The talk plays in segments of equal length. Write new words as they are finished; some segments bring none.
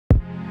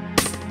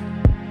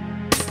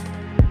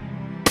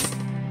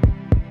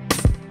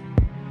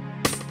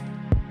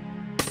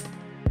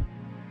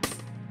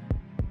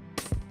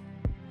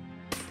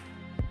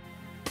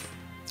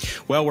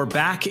Well, we're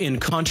back in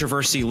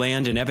controversy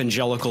land in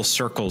evangelical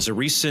circles. A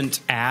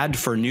recent ad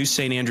for New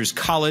St. Andrews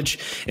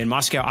College in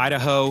Moscow,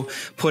 Idaho,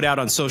 put out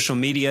on social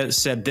media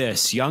said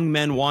this: young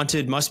men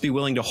wanted must be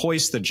willing to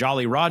hoist the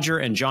Jolly Roger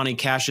and Johnny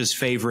Cash's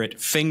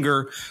favorite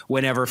finger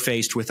whenever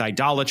faced with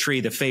idolatry.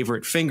 The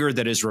favorite finger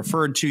that is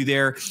referred to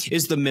there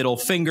is the middle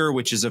finger,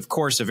 which is, of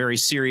course, a very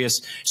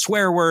serious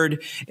swear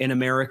word in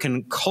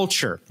American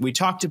culture. We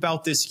talked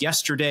about this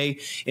yesterday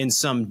in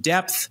some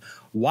depth.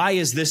 Why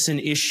is this an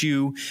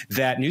issue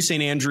that New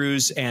St.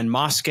 Andrews and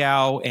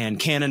Moscow and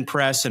Canon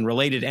Press and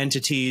related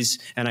entities,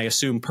 and I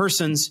assume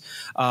persons,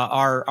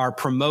 are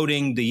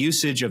promoting the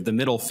usage of the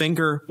middle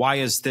finger? Why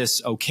is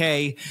this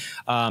okay?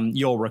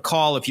 You'll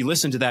recall, if you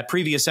listened to that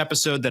previous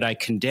episode, that I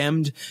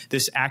condemned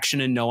this action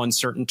in no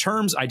uncertain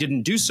terms. I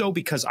didn't do so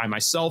because I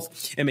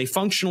myself am a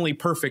functionally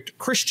perfect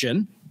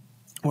Christian,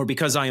 or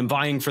because I am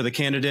vying for the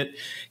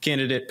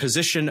candidate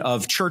position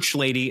of church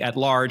lady at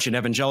large in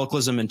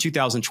evangelicalism in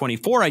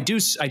 2024. I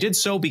did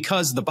so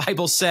because the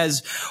Bible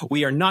says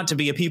we are not to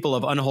be a people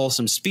of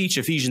unwholesome speech,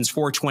 Ephesians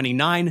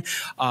 4:29.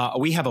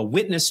 We have a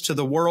witness to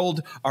the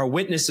world. Our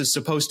witness is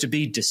supposed to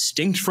be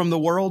distinct from the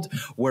world.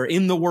 We're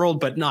in the world,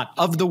 but not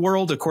of the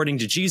world, according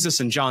to Jesus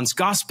and John's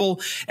gospel.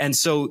 And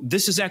so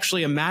this is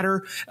actually a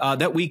matter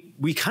that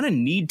we kind of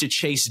need to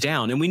chase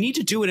down. And we need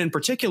to do it in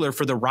particular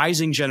for the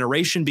rising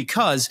generation,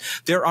 because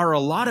there are a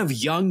lot of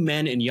young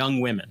men and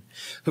young women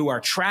who are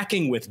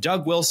tracking with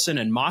Doug Wilson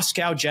and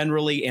Moscow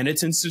generally and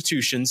its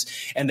institutions,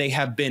 and they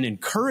have been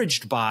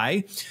encouraged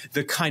by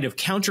the kind of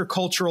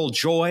countercultural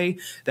joy,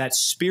 that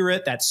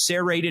spirit, that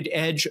serrated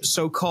edge,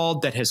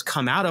 so-called, that has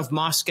come out of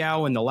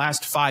Moscow in the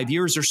last 5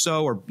 years or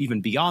so, or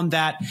even beyond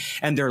that.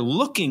 And they're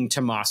looking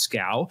to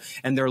Moscow,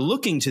 and they're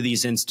looking to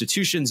these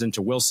institutions and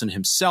to Wilson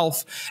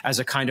himself as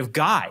a kind of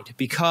guide,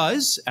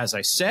 because, as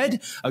I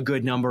said, a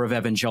good number of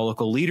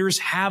evangelical leaders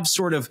have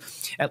sort of,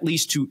 at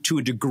least to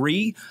a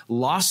degree,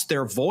 lost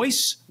their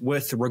voice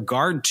with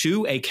regard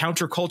to a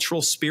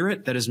countercultural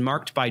spirit that is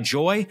marked by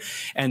joy.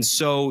 And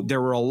so there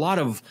were a lot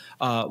of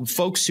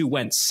folks who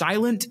went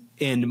silent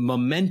in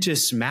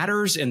momentous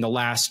matters in the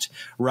last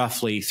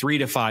roughly 3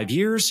 to 5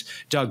 years.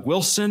 Doug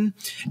Wilson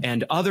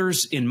and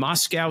others in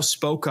Moscow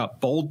spoke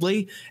up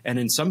boldly, and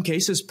in some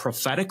cases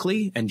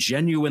prophetically and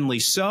genuinely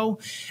so.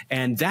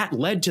 And that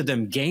led to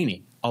them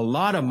gaining a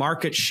lot of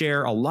market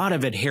share, a lot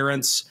of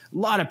adherence. A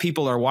lot of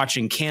people are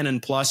watching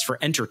Canon Plus for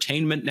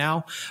entertainment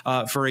now,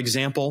 for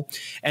example.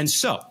 And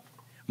so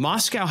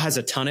Moscow has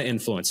a ton of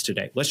influence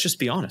today. Let's just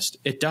be honest.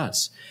 It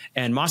does.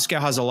 And Moscow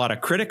has a lot of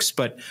critics,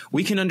 but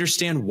we can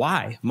understand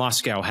why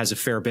Moscow has a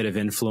fair bit of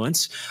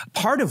influence.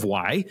 Part of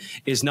why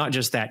is not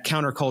just that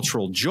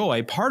countercultural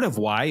joy. Part of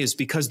why is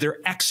because they're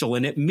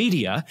excellent at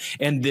media.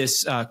 And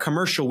this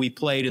commercial we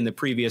played in the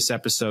previous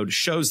episode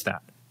shows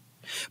that.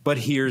 But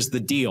here's the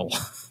deal.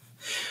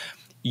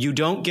 You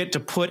don't get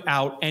to put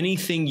out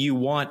anything you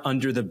want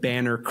under the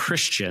banner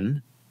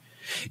Christian.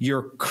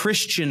 Your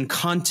Christian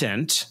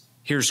content,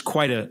 here's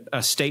quite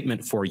a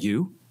statement for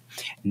you,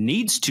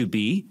 needs to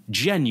be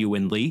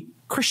genuinely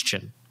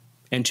Christian.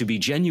 And to be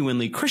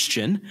genuinely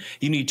Christian,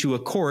 you need to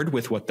accord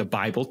with what the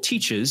Bible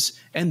teaches,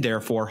 and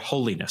therefore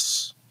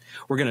holiness.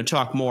 We're going to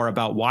talk more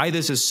about why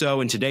this is so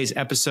in today's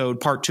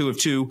episode, part 2 of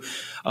 2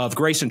 of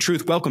Grace and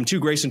Truth. Welcome to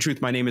Grace and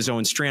Truth. My name is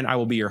Owen Strachan. I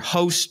will be your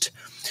host.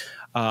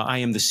 I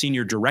am the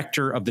senior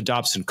director of the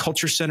Dobson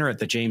Culture Center at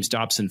the James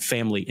Dobson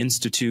Family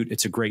Institute.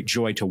 It's a great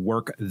joy to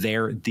work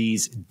there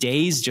these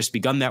days. Just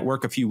begun that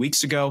work a few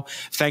weeks ago.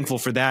 Thankful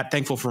for that.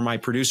 Thankful for my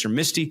producer,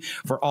 Misty,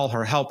 for all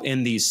her help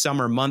in these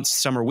summer months,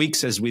 summer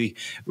weeks, as we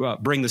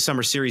bring the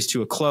summer series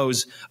to a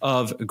close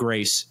of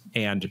Grace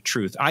and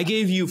Truth. I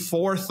gave you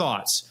 4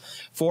 thoughts,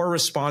 4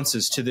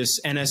 responses to this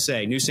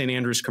NSA, New St.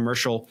 Andrews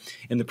commercial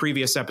in the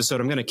previous episode.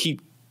 I'm going to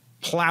keep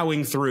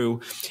plowing through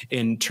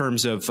in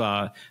terms of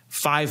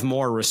 5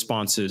 more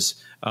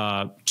responses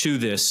to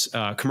this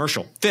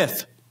commercial.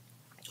 5th,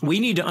 we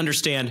need to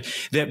understand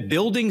that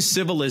building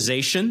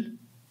civilization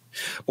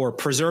or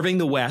preserving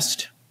the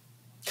West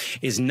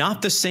is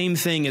not the same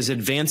thing as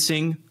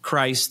advancing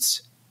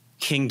Christ's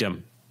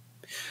kingdom.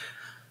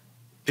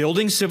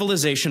 Building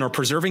civilization or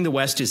preserving the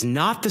West is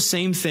not the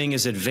same thing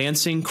as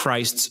advancing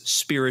Christ's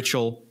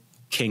spiritual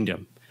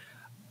kingdom.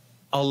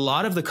 A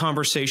lot of the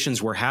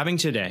conversations we're having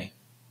today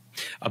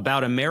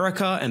about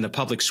America and the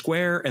public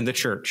square and the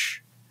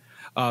church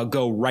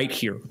go right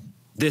here,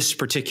 this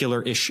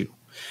particular issue,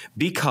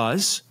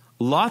 because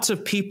lots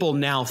of people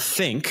now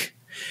think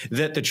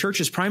that the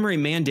church's primary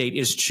mandate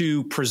is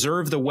to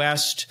preserve the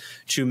West,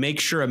 to make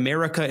sure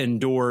America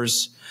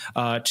endures,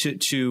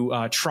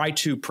 to try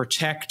to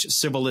protect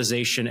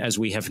civilization as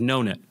we have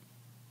known it.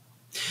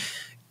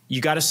 You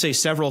got to say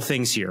several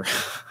things here.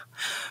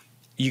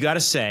 You got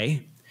to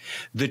say,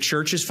 the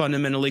church is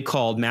fundamentally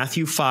called,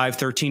 Matthew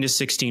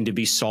 5:13-16, to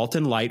be salt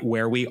and light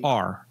where we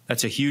are.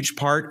 That's a huge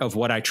part of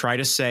what I try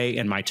to say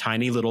in my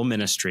tiny little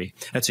ministry.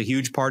 That's a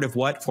huge part of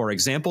what, for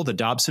example, the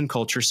Dobson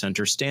Culture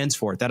Center stands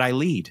for, that I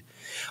lead.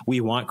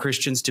 We want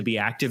Christians to be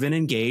active and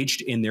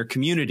engaged in their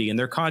community, in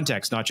their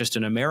context, not just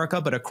in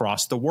America, but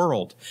across the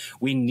world.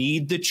 We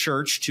need the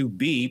church to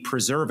be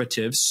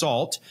preservative,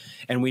 salt,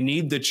 and we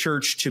need the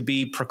church to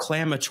be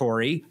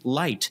proclamatory,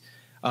 light,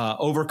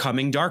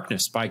 overcoming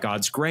darkness by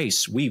God's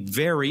grace. We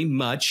very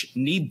much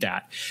need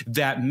that.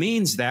 That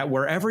means that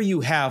wherever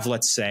you have,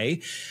 let's say,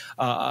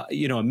 a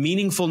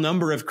meaningful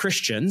number of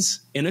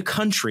Christians in a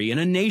country, in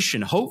a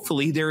nation,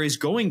 hopefully there is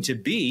going to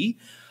be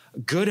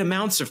good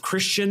amounts of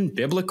Christian,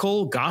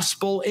 biblical,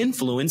 gospel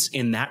influence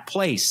in that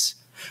place.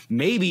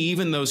 Maybe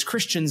even those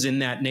Christians in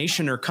that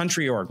nation or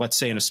country, or let's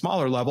say in a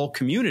smaller level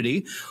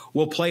community,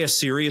 will play a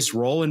serious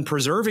role in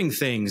preserving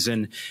things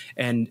and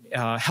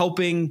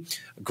helping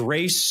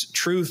grace,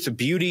 truth,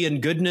 beauty,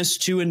 and goodness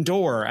to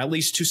endure, at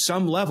least to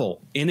some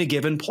level, in a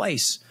given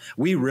place.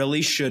 We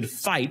really should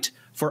fight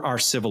for our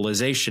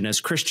civilization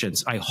as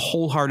Christians. I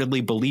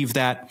wholeheartedly believe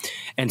that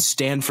and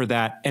stand for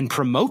that and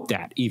promote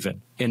that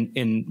even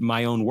in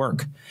my own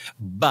work.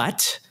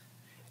 But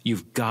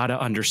you've got to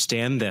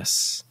understand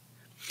this.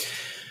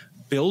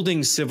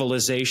 Building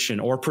civilization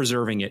or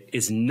preserving it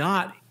is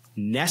not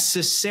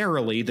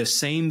necessarily the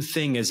same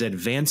thing as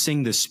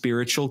advancing the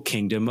spiritual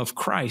kingdom of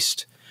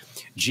Christ.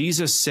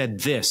 Jesus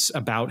said this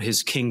about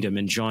his kingdom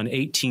in John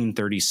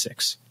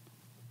 18:36.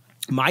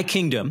 My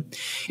kingdom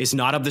is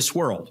not of this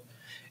world.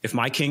 If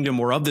my kingdom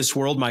were of this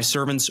world, my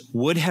servants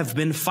would have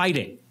been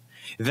fighting,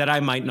 that I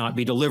might not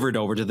be delivered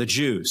over to the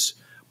Jews.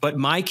 But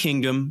my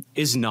kingdom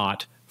is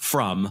not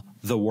from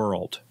the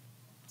world.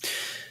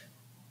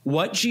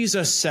 What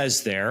Jesus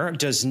says there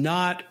does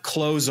not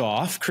close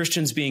off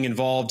Christians being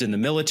involved in the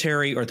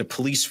military or the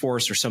police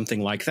force or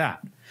something like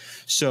that.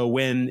 So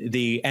when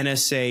the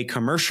NSA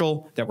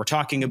commercial that we're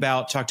talking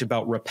about talked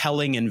about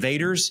repelling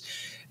invaders,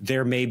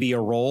 there may be a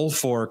role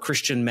for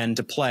Christian men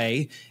to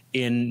play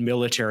in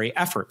military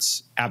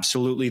efforts.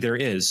 Absolutely there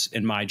is,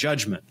 in my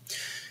judgment,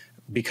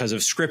 because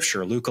of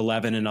Scripture, Luke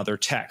 11 and other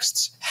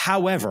texts.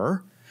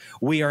 However,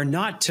 we are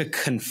not to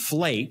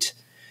conflate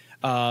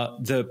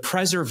the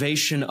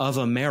preservation of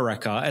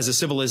America as a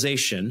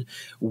civilization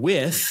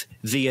with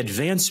the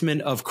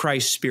advancement of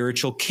Christ's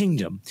spiritual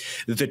kingdom.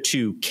 The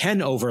two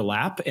can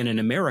overlap, and in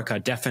America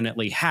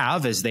definitely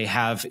have, as they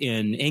have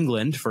in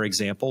England, for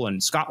example,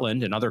 and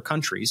Scotland and other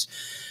countries.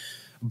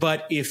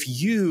 But if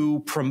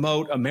you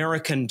promote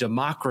American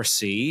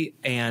democracy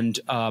and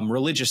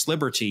religious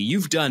liberty,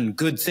 you've done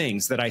good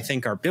things that I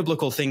think are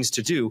biblical things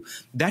to do.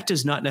 That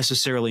does not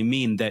necessarily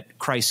mean that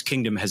Christ's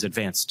kingdom has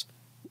advanced.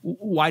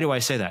 Why do I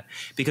say that?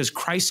 Because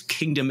Christ's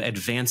kingdom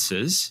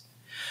advances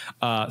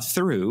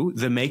through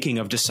the making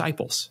of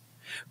disciples.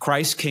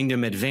 Christ's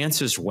kingdom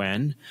advances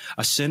when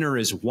a sinner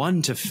is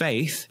won to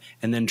faith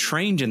and then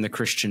trained in the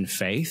Christian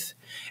faith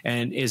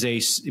and is a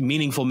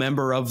meaningful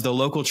member of the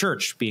local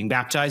church, being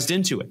baptized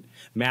into it.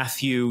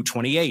 Matthew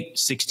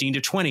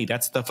 28:16-20,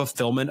 that's the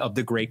fulfillment of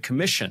the Great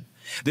Commission.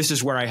 This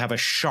is where I have a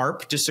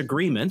sharp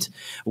disagreement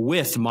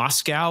with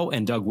Moscow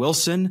and Doug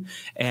Wilson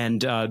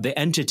and the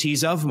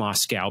entities of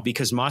Moscow,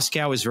 because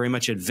Moscow is very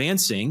much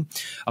advancing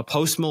a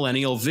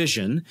post-millennial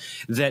vision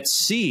that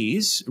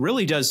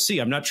really does see,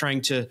 I'm not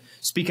trying to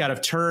speak out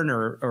of turn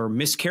or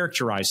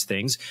mischaracterize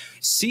things,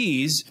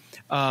 sees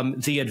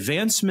the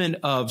advancement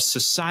of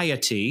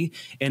society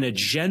in a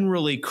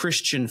generally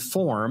Christian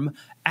form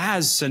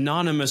as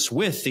synonymous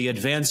with the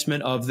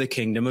advancement of the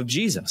kingdom of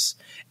Jesus.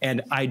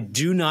 And I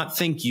do not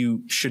think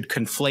you should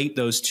conflate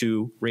those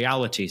two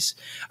realities.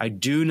 I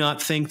do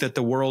not think that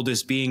the world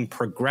is being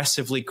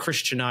progressively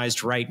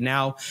Christianized right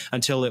now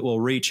until it will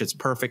reach its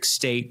perfect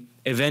state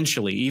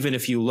eventually, even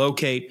if you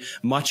locate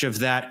much of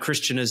that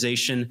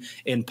Christianization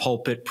in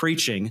pulpit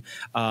preaching.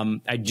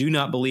 I do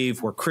not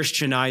believe we're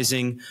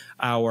Christianizing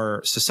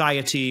our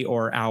society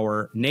or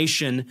our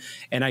nation.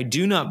 And I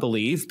do not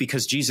believe,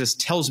 because Jesus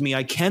tells me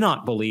I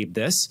cannot believe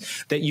this,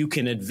 that you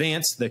can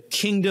advance the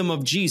kingdom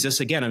of Jesus.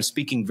 Again, I'm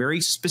speaking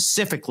very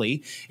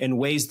specifically in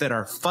ways that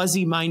our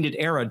fuzzy-minded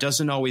era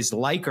doesn't always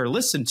like or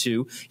listen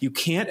to. You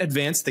can't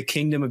advance the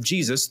kingdom of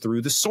Jesus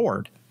through the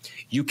sword.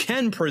 You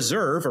can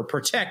preserve or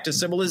protect a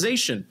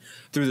civilization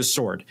through the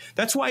sword.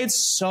 That's why it's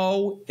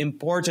so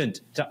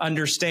important to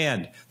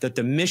understand that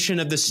the mission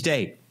of the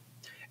state,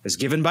 as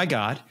given by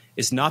God,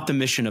 is not the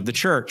mission of the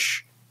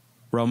church.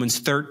 Romans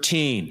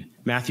 13,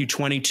 Matthew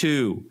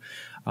 22,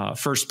 1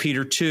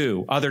 Peter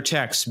 2, other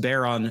texts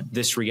bear on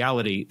this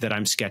reality that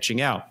I'm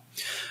sketching out.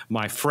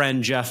 My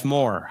friend Jeff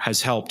Moore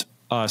has helped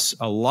us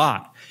a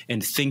lot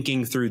in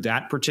thinking through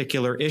that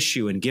particular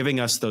issue and giving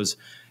us those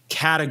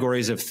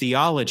categories of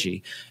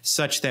theology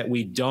such that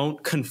we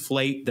don't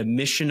conflate the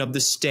mission of the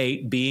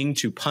state being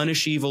to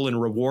punish evil and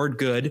reward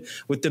good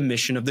with the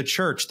mission of the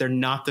church. They're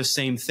not the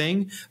same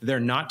thing. They're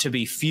not to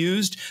be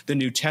fused. The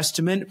New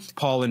Testament,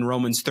 Paul in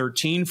Romans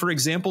 13, for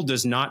example,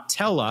 does not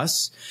tell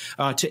us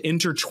to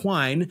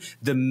intertwine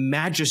the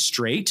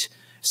magistrate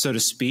so to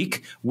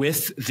speak,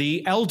 with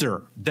the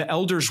elder. The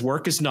elder's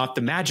work is not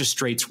the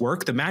magistrate's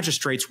work. The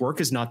magistrate's work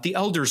is not the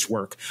elder's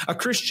work. A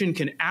Christian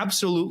can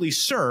absolutely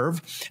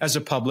serve as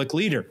a public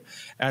leader,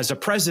 as a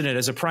president,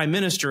 as a prime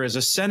minister, as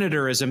a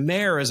senator, as a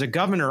mayor, as a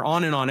governor,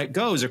 on and on it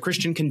goes. A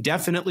Christian can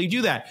definitely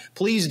do that.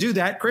 Please do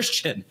that,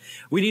 Christian.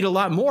 We need a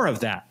lot more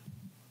of that.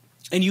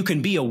 And you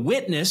can be a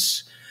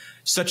witness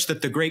such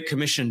that the Great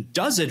Commission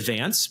does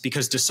advance,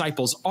 because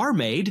disciples are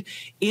made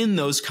in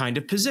those kind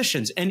of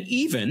positions. And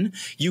even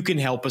you can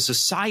help a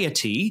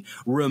society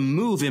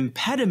remove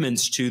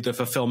impediments to the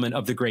fulfillment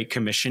of the Great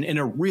Commission in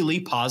a really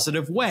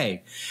positive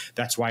way.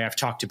 That's why I've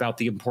talked about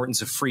the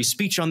importance of free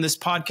speech on this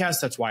podcast.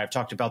 That's why I've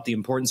talked about the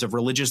importance of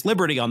religious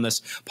liberty on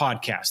this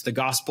podcast. The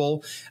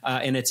gospel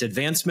and its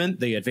advancement,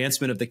 the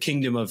advancement of the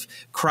kingdom of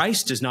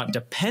Christ, does not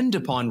depend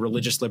upon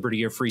religious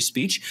liberty or free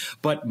speech,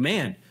 but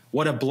man,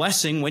 what a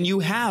blessing when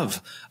you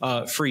have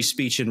free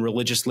speech and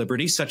religious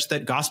liberty, such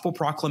that gospel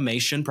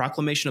proclamation of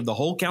the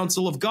whole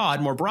counsel of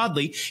God more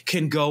broadly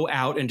can go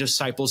out and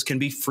disciples can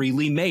be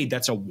freely made.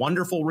 That's a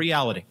wonderful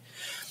reality.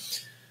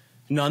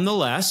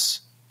 Nonetheless,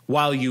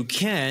 while you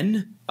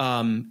can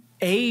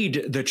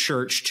aid the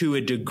church to a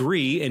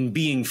degree in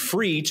being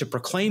free to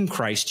proclaim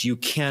Christ, you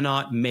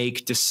cannot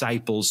make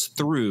disciples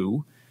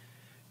through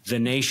the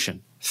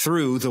nation,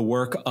 through the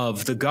work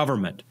of the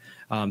government.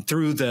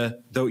 Through the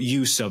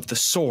use of the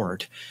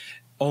sword.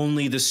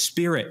 Only the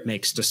Spirit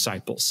makes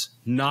disciples,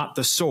 not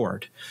the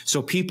sword.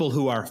 So people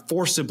who are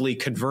forcibly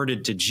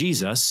converted to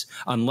Jesus,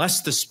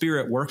 unless the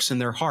Spirit works in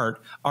their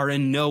heart, are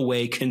in no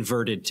way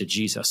converted to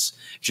Jesus,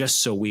 just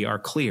so we are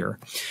clear.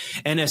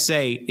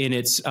 NSA, in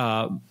its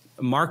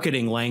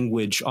marketing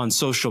language on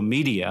social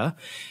media,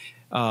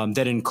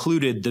 that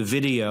included the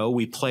video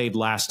we played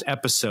last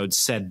episode,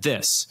 said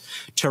this: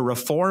 to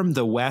reform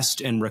the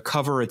West and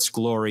recover its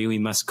glory, we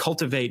must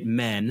cultivate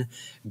men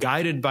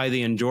guided by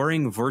the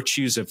enduring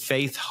virtues of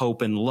faith,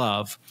 hope, and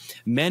love,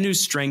 men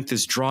whose strength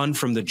is drawn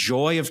from the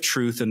joy of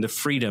truth and the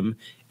freedom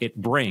it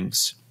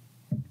brings.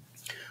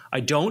 I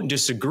don't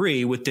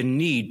disagree with the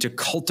need to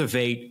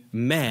cultivate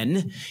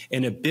men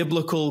in a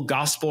biblical,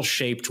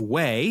 gospel-shaped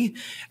way.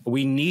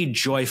 We need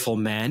joyful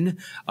men.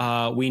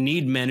 We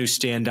need men who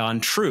stand on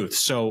truth.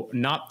 So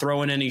not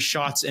throwing any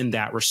shots in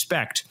that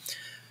respect.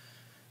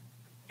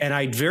 And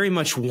I very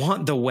much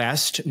want the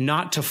West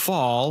not to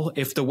fall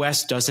if the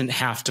West doesn't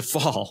have to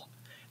fall.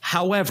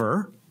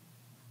 However,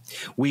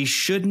 we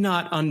should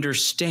not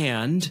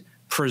understand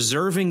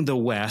preserving the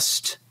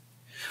West,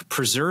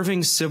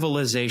 preserving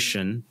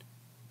civilization,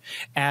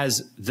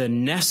 as the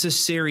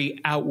necessary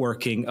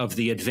outworking of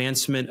the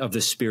advancement of the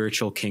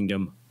spiritual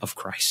kingdom of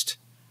Christ.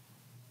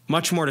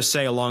 Much more to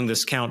say along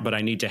this count, but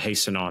I need to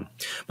hasten on.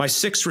 My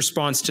sixth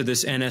response to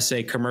this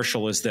NSA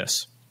commercial is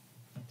this: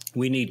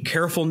 we need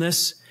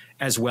carefulness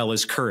as well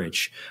as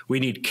courage. We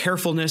need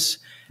carefulness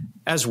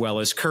as well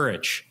as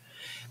courage.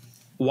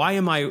 Why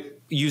am I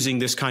using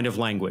this kind of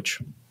language?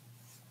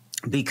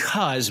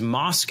 Because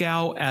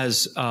Moscow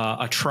as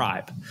a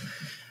tribe,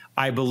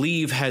 I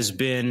believe, has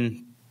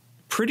been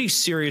pretty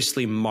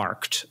seriously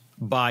marked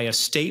by a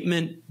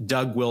statement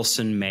Doug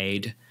Wilson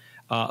made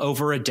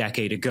over a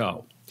decade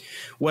ago.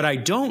 What I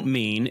don't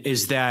mean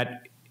is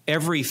that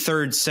every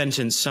third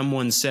sentence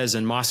someone says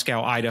in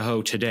Moscow,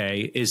 Idaho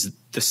today is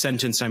the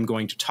sentence I'm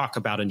going to talk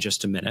about in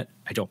just a minute.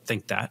 I don't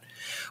think that.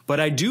 But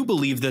I do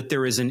believe that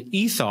there is an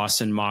ethos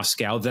in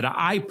Moscow that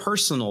I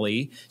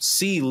personally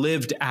see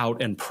lived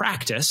out and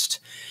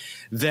practiced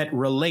that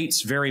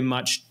relates very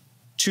much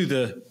to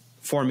the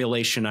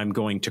formulation I'm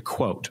going to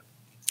quote.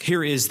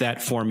 Here is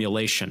that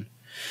formulation.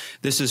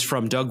 This is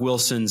from Doug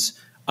Wilson's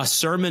A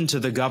Sermon to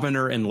the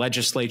Governor and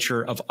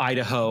Legislature of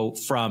Idaho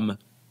from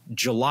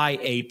July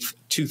 8th,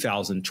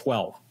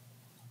 2012.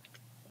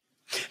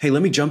 Hey,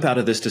 let me jump out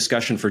of this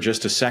discussion for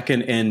just a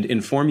second and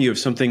inform you of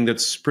something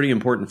that's pretty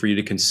important for you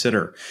to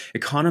consider.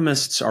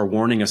 Economists are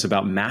warning us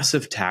about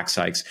massive tax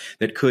hikes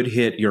that could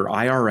hit your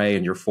IRA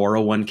and your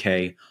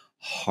 401k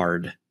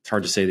hard. It's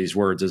hard to say these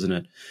words, isn't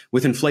it?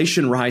 With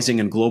inflation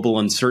rising and global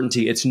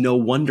uncertainty, it's no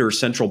wonder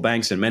central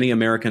banks and many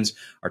Americans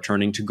are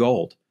turning to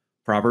gold.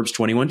 Proverbs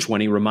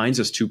 21:20 reminds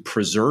us to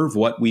preserve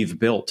what we've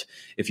built.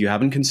 If you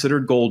haven't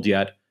considered gold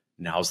yet,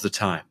 now's the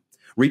time.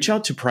 Reach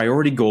out to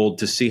Priority Gold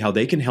to see how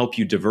they can help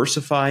you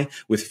diversify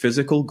with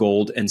physical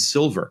gold and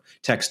silver.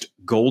 Text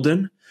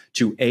GOLDEN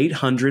to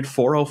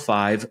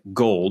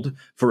 800-405-GOLD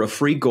for a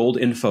free gold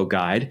info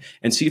guide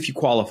and see if you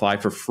qualify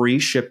for free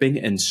shipping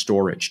and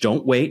storage.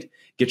 Don't wait.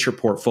 Get your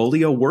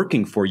portfolio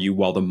working for you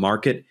while the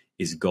market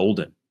is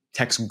golden.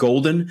 Text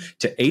GOLDEN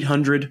to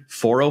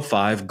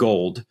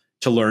 800-405-GOLD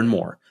to learn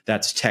more.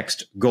 That's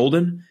text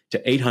GOLDEN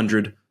to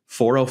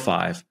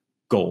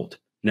 800-405-GOLD.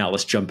 Now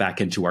let's jump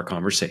back into our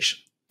conversation.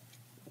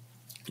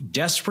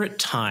 Desperate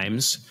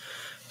times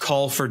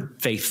call for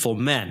faithful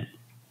men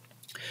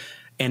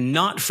and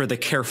not for the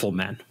careful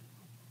men.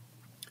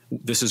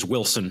 This is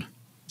Wilson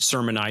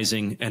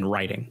sermonizing and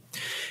writing.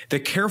 The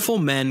careful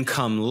men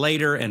come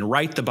later and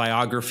write the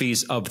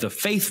biographies of the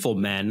faithful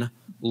men,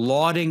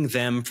 lauding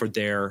them for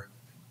their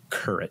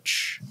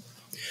courage.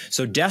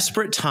 So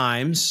desperate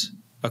times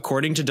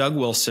according to Doug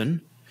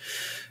Wilson,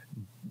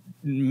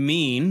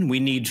 mean we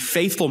need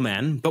faithful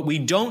men, but we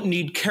don't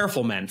need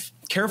careful men.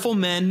 Careful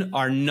men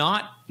are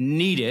not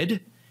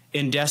needed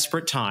in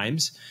desperate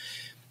times.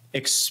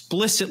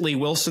 Explicitly,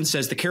 Wilson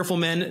says the careful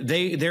men,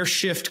 their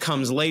shift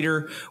comes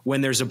later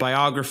when there's a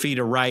biography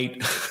to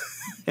write.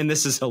 And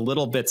this is a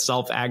little bit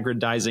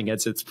self-aggrandizing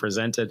as it's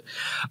presented.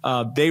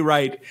 They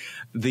write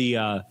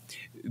the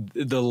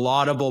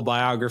laudable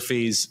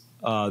biographies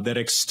that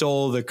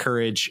extol the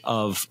courage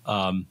of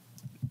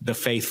the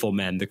faithful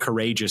men, the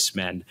courageous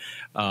men,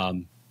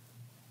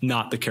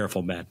 not the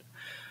careful men.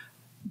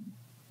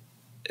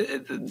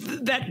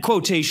 That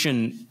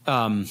quotation,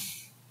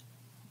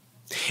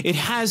 it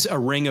has a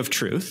ring of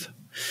truth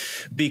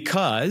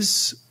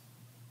because,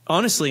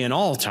 honestly, in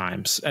all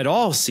times, at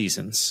all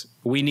seasons,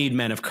 we need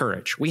men of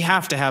courage. We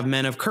have to have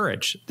men of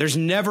courage. There's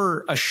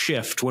never a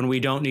shift when we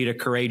don't need a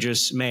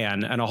courageous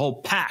man and a whole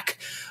pack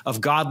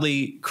of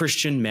godly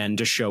Christian men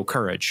to show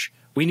courage.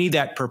 We need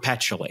that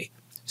perpetually.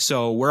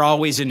 So we're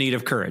always in need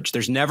of courage.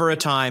 There's never a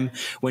time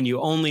when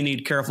you only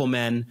need careful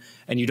men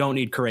and you don't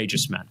need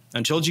courageous men.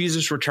 Until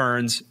Jesus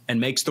returns and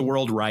makes the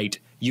world right,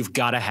 you've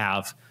got to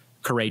have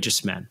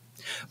courageous men.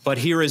 But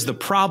here is the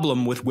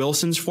problem with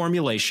Wilson's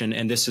formulation,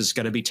 and this is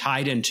going to be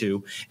tied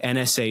into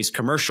NSA's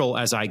commercial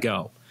as I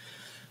go.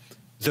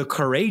 The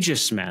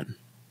courageous men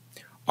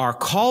are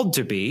called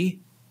to be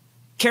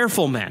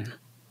careful men.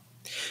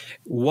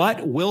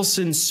 What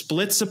Wilson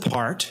splits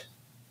apart,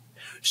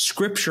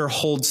 Scripture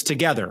holds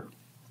together.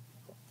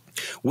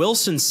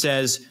 Wilson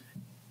says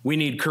we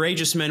need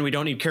courageous men, we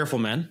don't need careful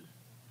men.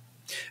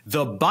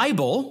 The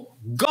Bible,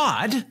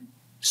 God,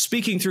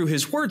 speaking through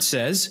his word,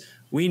 says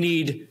we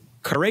need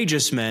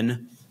courageous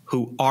men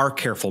who are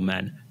careful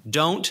men.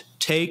 Don't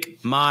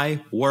take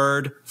my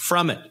word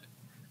from it.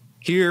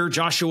 Here,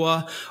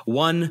 Joshua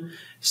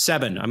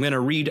 1:7. I'm going to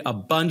read a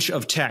bunch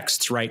of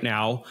texts right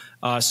now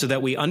so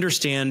that we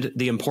understand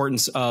the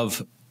importance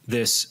of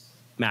this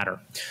matter.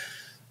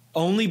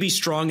 Only be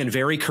strong and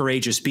very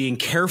courageous, being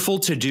careful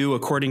to do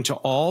according to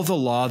all the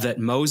law that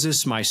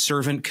Moses, my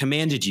servant,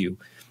 commanded you.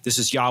 This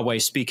is Yahweh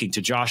speaking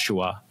to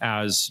Joshua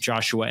as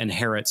Joshua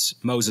inherits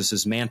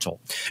Moses'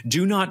 mantle.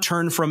 Do not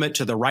turn from it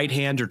to the right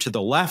hand or to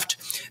the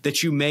left,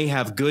 that you may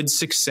have good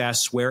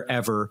success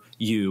wherever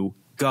you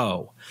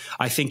go.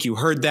 I think you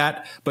heard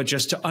that, but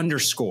just to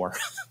underscore,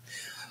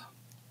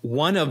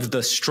 one of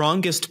the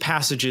strongest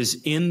passages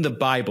in the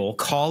Bible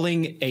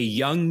calling a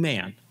young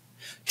man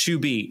to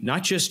be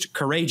not just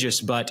courageous,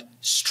 but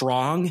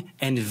strong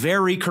and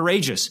very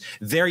courageous.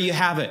 There you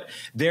have it.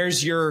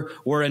 There's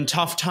we're in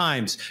tough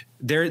times.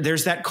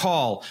 There's that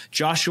call.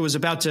 Joshua's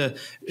about to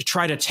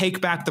try to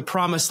take back the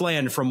promised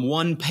land from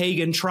one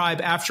pagan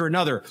tribe after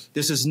another.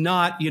 This is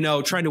not,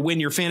 trying to win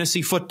your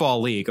fantasy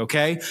football league,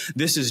 okay?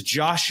 This is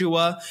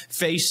Joshua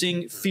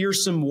facing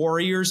fearsome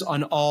warriors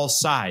on all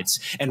sides.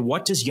 And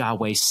what does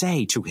Yahweh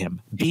say to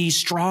him? Be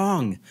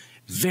strong,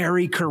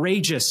 very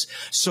courageous.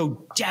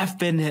 So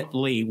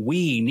definitely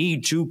we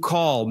need to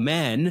call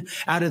men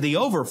out of the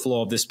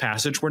overflow of this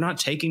passage. We're not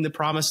taking the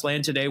promised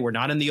land today. We're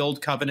not in the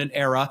old covenant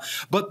era,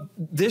 but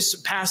this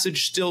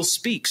passage still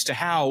speaks to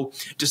how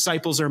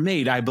disciples are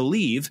made, I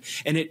believe.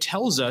 And it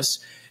tells us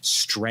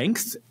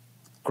strength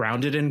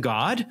grounded in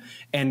God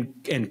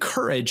and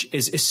courage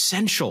is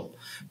essential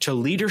to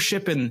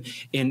leadership in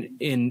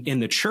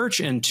the church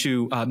and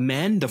to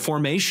men, the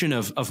formation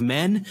of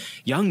men,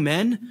 young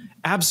men.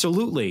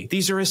 Absolutely.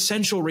 These are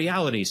essential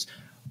realities.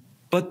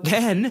 But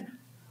then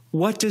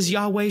what does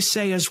Yahweh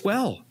say as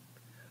well?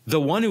 The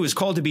one who is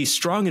called to be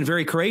strong and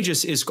very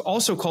courageous is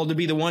also called to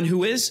be the one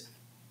who is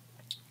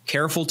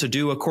careful to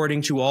do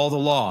according to all the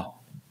law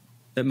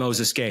that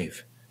Moses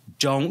gave.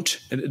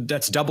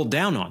 That's doubled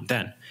down on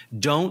then.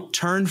 Don't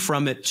turn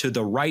from it to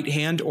the right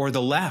hand or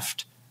the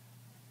left.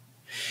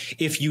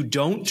 If you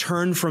don't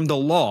turn from the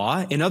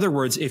law, in other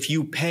words, if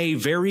you pay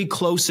very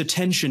close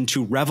attention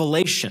to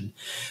revelation,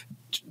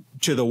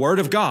 to the word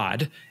of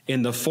God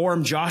in the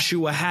form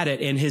Joshua had it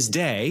in his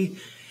day,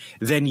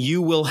 then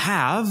you will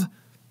have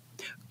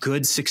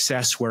good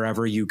success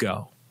wherever you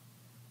go.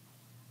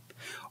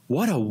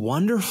 What a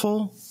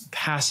wonderful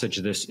passage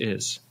this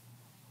is.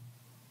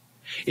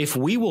 If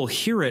we will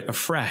hear it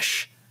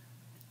afresh,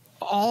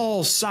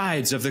 all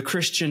sides of the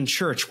Christian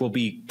church will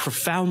be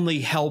profoundly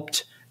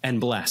helped and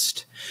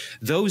blessed.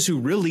 Those who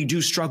really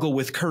do struggle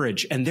with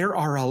courage, and there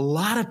are a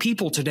lot of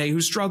people today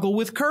who struggle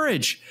with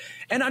courage,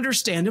 and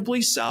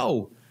understandably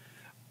so.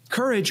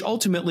 Courage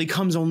ultimately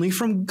comes only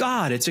from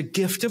God. It's a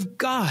gift of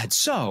God.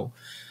 So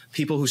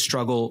people who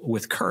struggle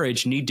with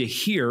courage need to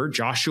hear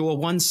Joshua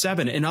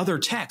 1:7 and other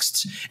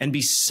texts and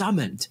be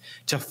summoned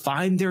to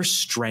find their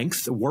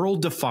strength,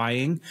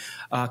 world-defying,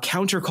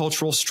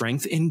 countercultural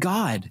strength in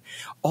God.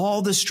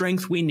 All the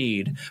strength we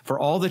need for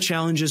all the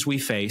challenges we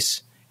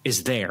face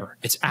is there.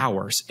 It's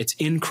ours. It's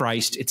in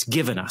Christ. It's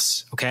given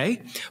us,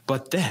 okay?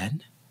 But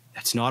then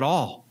that's not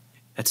all.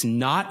 That's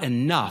not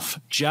enough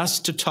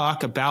just to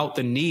talk about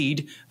the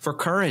need for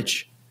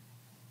courage.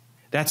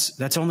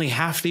 That's only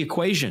half the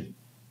equation.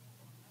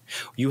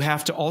 You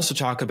have to also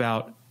talk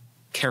about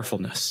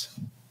carefulness.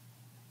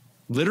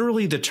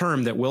 literally the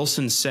term that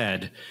Wilson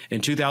said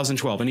in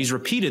 2012, and he's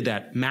repeated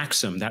that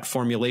maxim, that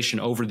formulation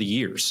over the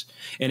years,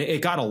 and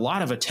it got a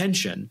lot of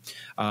attention.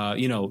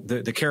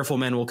 The careful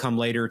men will come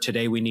later.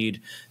 Today we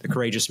need the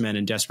courageous men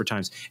in desperate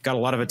times. It got a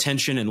lot of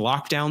attention in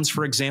lockdowns,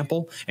 for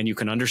example, and you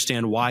can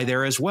understand why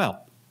there as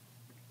well.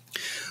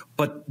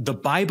 But the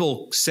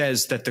Bible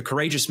says that the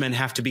courageous men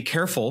have to be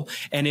careful,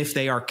 and if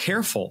they are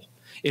careful,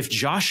 if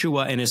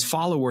Joshua and his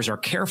followers are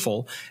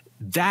careful,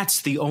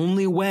 that's the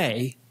only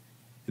way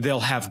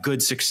they'll have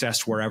good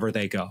success wherever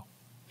they go.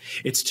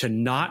 It's to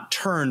not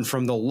turn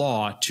from the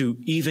law to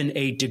even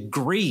a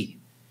degree,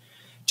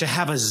 to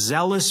have a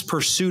zealous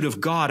pursuit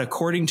of God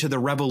according to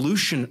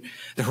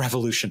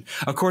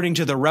according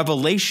to the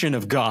revelation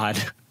of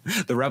God.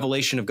 The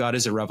revelation of God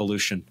is a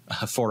revolution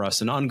for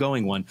us, an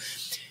ongoing one.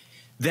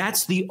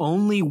 That's the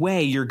only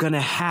way you're going to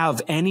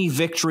have any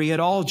victory at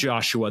all,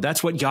 Joshua.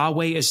 That's what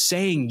Yahweh is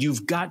saying.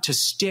 You've got to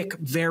stick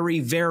very,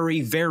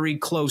 very, very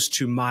close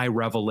to my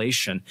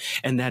revelation.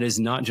 And that is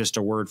not just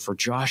a word for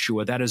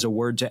Joshua. That is a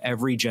word to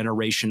every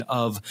generation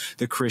of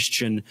the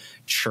Christian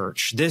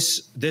church.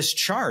 This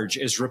charge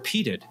is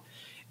repeated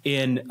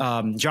in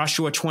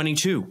Joshua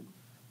 22.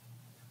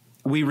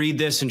 We read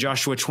this in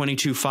Joshua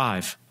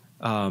 22:5.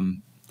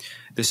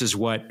 This is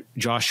what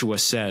Joshua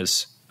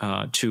says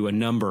to a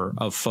number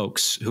of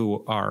folks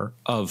who are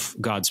of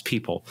God's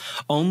people.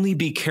 Only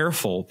be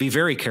careful, be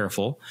very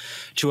careful,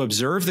 to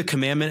observe the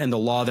commandment and the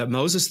law that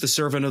Moses, the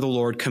servant of the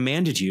Lord,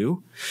 commanded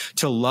you,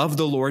 to love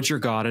the Lord your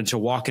God and to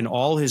walk in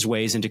all his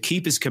ways and to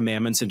keep his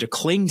commandments and to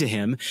cling to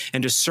him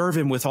and to serve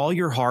him with all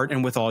your heart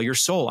and with all your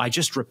soul. I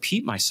just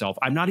repeat myself.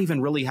 I'm not even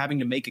really having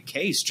to make a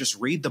case. Just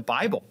read the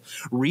Bible.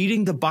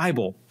 Reading the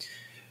Bible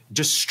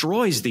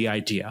destroys the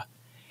idea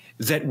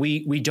that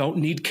we don't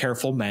need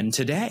careful men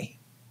today.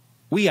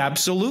 We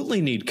absolutely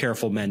need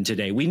careful men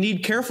today. We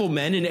need careful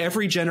men in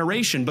every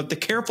generation, but the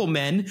careful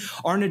men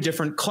aren't a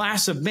different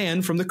class of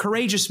men from the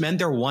courageous men.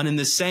 They're one and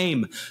the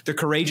same. The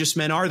courageous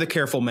men are the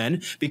careful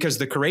men because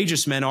the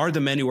courageous men are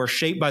the men who are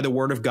shaped by the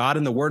word of God,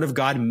 and the word of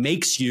God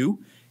makes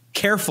you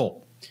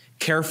careful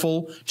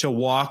to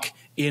walk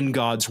in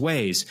God's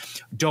ways.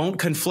 Don't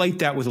conflate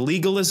that with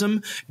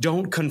legalism.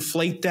 Don't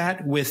conflate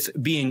that with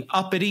being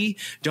uppity.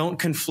 Don't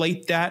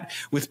conflate that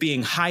with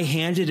being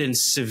high-handed and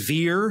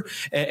severe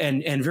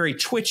and very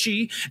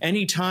twitchy.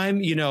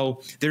 Anytime,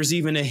 there's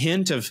even a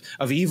hint of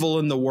evil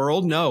in the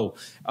world. No,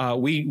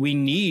 we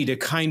need a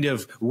kind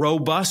of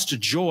robust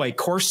joy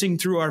coursing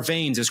through our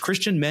veins as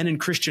Christian men and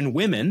Christian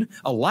women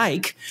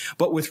alike.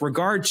 But with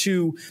regard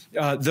to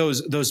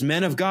those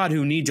men of God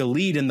who need to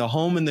lead in the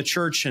home and the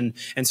church and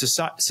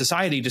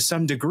society to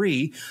some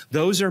degree,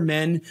 those are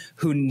men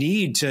who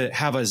need to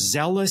have a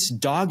zealous,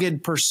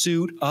 dogged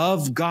pursuit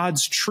of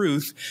God's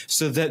truth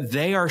so that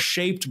they are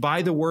shaped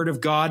by the word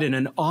of God in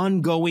an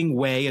ongoing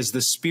way as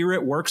the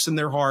Spirit works in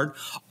their heart.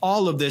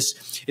 All of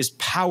this is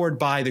powered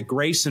by the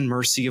grace and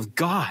mercy of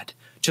God,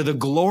 to the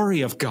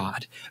glory of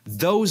God.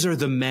 Those are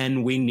the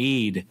men we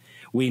need.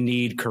 We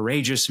need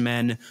courageous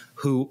men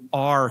who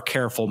are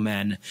careful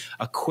men.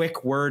 A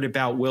quick word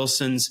about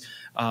Wilson's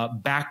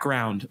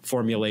background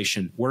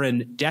formulation. We're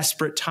in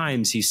desperate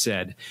times, he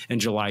said in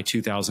July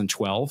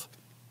 2012.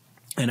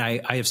 And I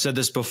have said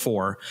this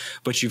before,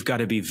 but you've got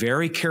to be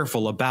very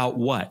careful about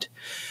what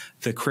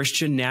the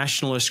Christian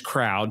nationalist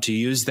crowd, to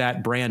use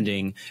that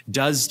branding,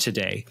 does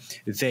today.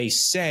 They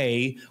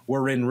say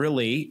we're in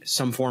really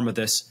some form of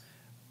this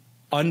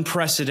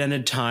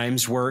unprecedented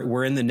times.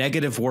 We're in the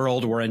negative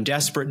world. We're in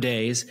desperate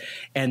days.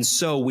 And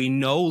so we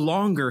no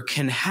longer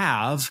can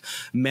have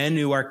men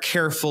who are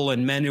careful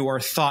and men who are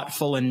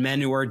thoughtful and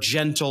men who are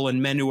gentle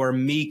and men who are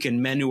meek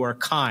and men who are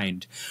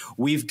kind.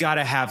 We've got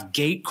to have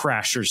gate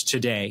crashers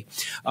today.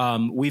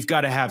 We've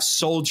got to have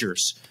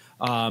soldiers.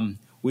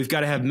 We've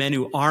got to have men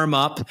who arm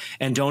up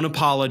and don't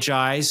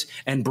apologize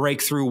and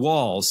break through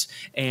walls.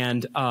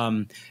 And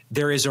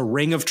there is a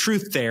ring of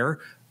truth there.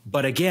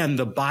 But again,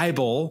 the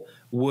Bible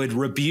would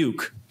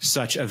rebuke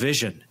such a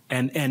vision.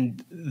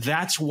 And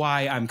that's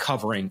why I'm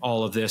covering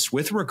all of this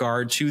with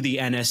regard to the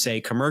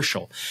NSA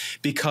commercial,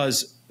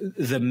 because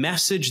the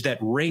message that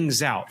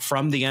rings out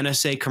from the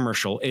NSA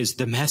commercial is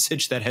the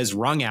message that has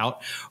rung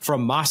out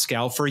from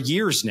Moscow for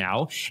years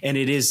now. And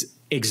it is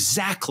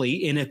exactly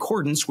in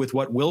accordance with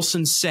what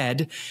Wilson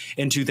said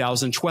in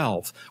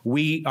 2012.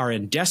 We are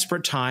in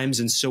desperate times,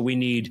 and so we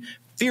need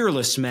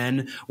fearless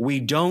men.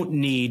 We don't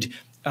need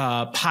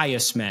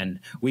pious men.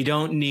 We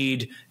don't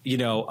need,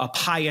 a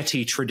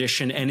piety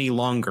tradition any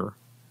longer.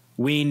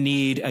 We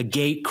need a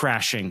gate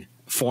crashing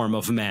form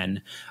of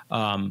men.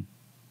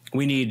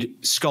 We need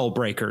skull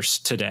breakers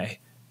today.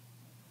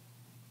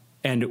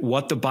 And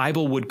what the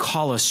Bible would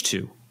call us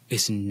to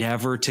is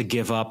never to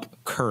give up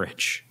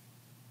courage,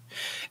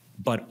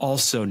 but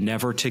also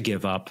never to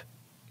give up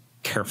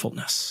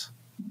carefulness.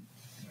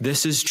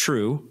 This is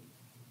true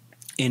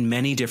in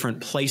many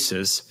different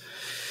places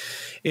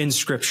in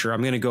Scripture.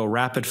 I'm going to go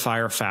rapid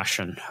fire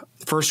fashion.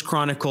 1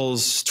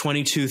 Chronicles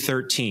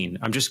 22:13.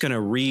 I'm just going to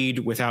read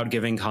without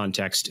giving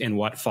context in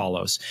what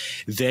follows.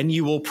 Then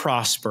you will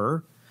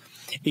prosper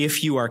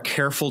if you are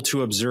careful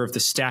to observe the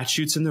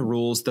statutes and the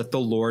rules that the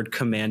Lord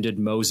commanded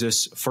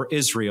Moses for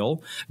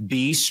Israel.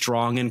 Be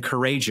strong and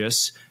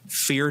courageous.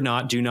 Fear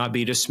not, do not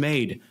be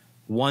dismayed.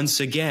 Once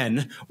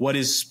again, what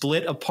is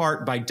split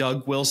apart by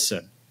Doug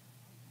Wilson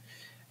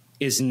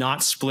is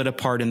not split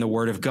apart in the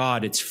Word of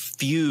God. It's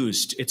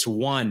fused. It's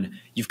one.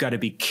 You've got to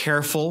be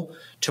careful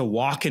to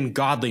walk in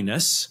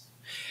godliness,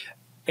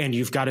 and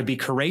you've got to be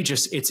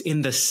courageous. It's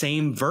in the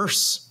same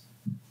verse.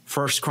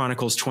 1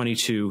 Chronicles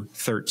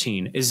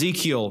 22:13.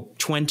 Ezekiel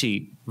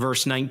 20,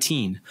 verse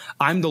 19.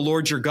 I'm the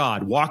Lord your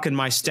God. Walk in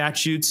my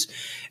statutes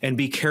and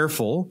be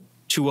careful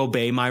to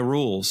obey my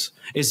rules.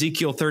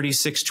 Ezekiel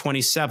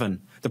 36:27.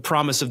 The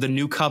promise of the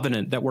new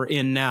covenant that we're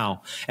in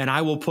now. And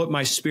I will put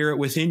my spirit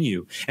within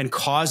you and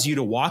cause you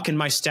to walk in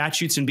my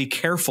statutes and be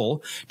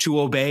careful to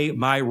obey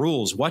my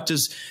rules. What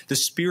does the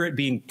Spirit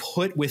being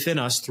put within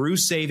us through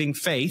saving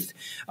faith,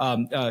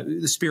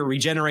 the Spirit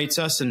regenerates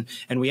us and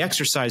we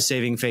exercise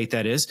saving faith,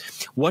 that is.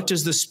 What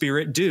does the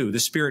Spirit do? The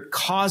Spirit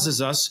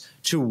causes us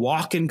to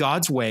walk in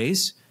God's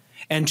ways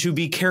and to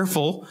be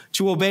careful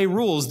to obey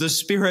rules. The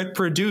Spirit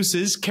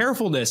produces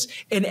carefulness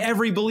in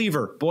every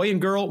believer, boy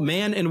and girl,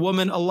 man and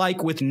woman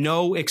alike, with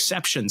no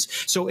exceptions.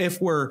 So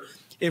if we're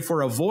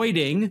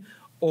avoiding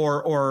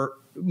or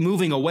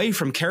moving away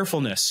from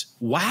carefulness,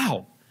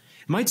 wow,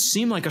 it might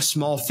seem like a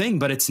small thing,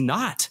 but it's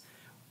not.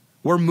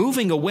 We're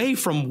moving away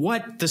from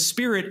what the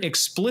Spirit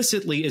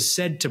explicitly is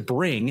said to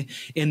bring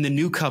in the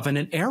new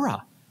covenant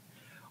era.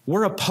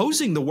 We're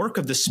opposing the work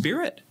of the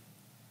Spirit.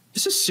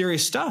 This is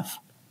serious stuff.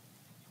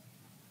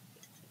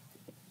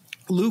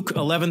 Luke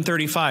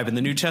 11:35 in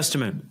the New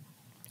Testament.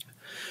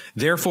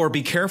 Therefore,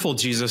 be careful,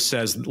 Jesus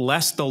says,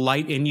 lest the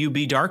light in you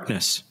be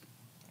darkness.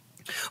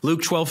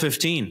 Luke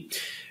 12:15,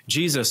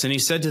 Jesus, and he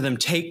said to them,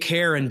 take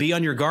care and be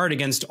on your guard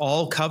against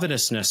all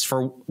covetousness,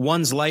 for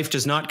one's life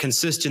does not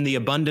consist in the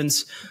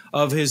abundance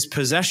of his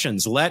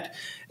possessions. Let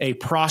a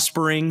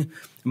prospering,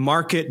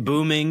 market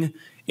booming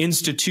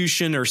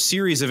institution or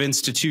series of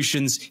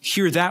institutions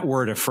hear that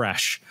word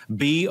afresh.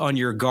 Be on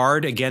your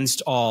guard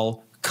against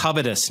all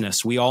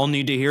covetousness. We all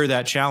need to hear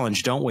that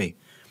challenge, don't we?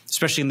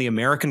 Especially in the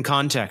American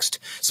context,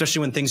 especially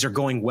when things are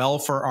going well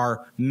for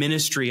our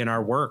ministry and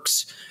our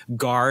works.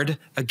 Guard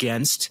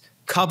against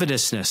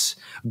covetousness.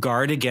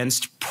 Guard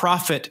against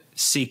profit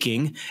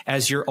seeking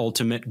as your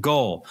ultimate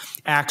goal.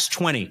 Acts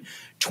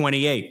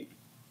 20:28.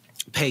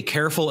 Pay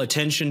careful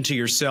attention to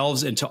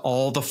yourselves and to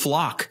all the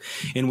flock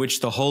in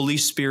which the Holy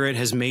Spirit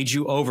has made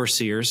you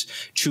overseers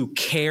to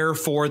care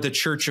for the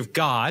church of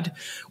God,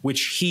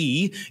 which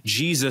he,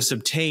 Jesus,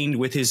 obtained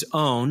with his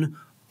own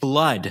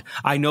blood.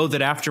 I know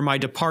that after my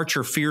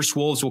departure, fierce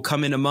wolves will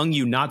come in among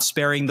you, not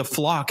sparing the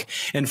flock,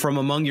 and from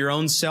among your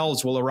own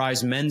selves will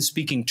arise men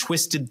speaking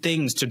twisted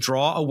things to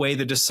draw away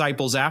the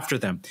disciples after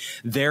them.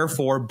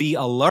 Therefore, be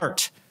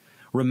alert,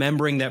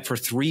 remembering that for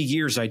 3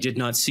 years I did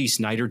not cease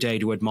night or day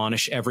to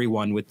admonish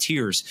everyone with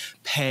tears.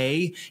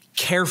 Pay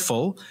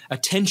careful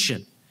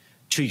attention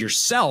to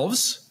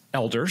yourselves,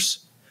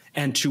 elders,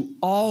 and to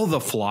all the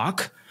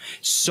flock,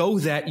 so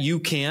that you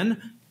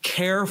can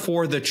care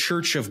for the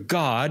church of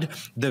God,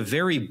 the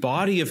very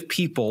body of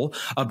people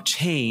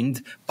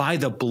obtained by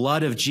the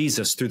blood of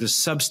Jesus through the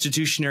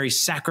substitutionary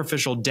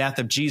sacrificial death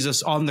of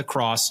Jesus on the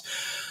cross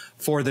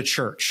for the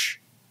church.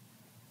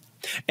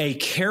 A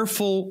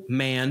careful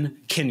man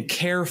can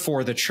care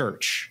for the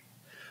church,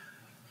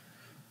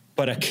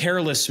 but a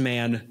careless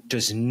man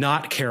does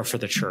not care for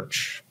the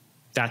church.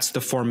 That's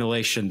the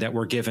formulation that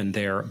we're given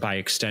there by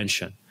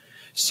extension.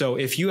 So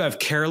if you have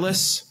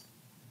careless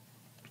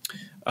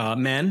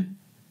men,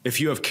 if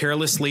you have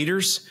careless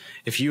leaders,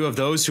 if you have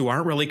those who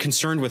aren't really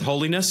concerned with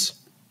holiness,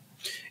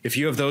 if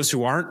you have those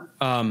who aren't,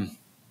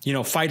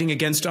 fighting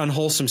against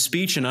unwholesome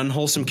speech and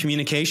unwholesome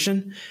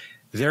communication,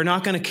 they're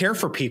not going to care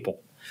for people.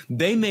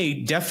 They may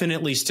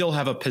definitely still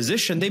have a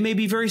position. They may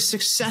be very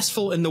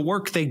successful in the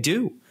work they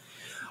do,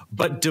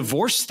 but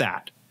divorce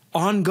that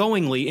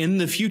ongoingly in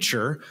the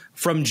future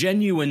from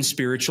genuine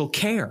spiritual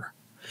care.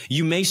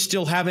 You may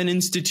still have an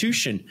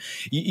institution.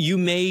 You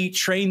may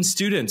train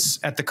students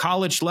at the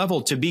college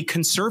level to be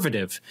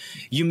conservative.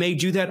 You may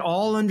do that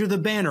all under the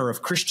banner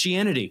of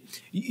Christianity.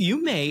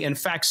 You may, in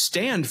fact,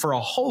 stand for a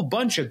whole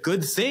bunch of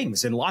good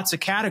things in lots of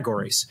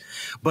categories.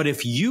 But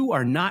if you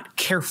are not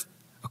careful,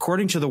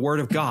 according to the Word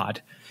of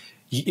God,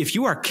 if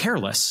you are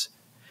careless,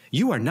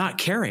 you are not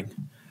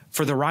caring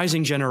for the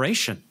rising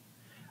generation.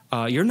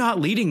 You're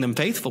not leading them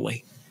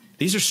faithfully.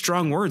 These are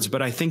strong words,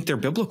 but I think they're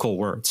biblical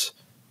words.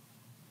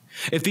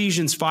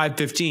 Ephesians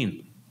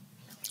 5:15.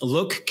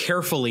 Look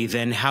carefully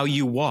then how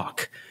you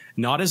walk,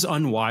 not as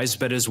unwise,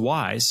 but as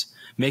wise,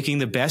 making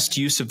the best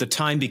use of the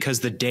time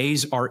because the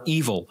days are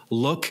evil.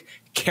 Look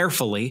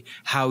carefully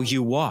how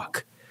you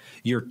walk.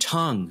 Your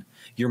tongue,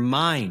 your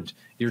mind,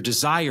 your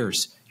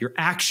desires, your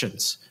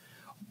actions.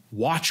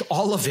 Watch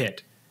all of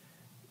it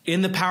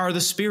in the power of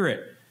the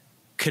Spirit,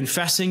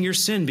 confessing your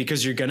sin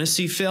because you're going to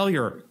see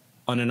failure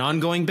on an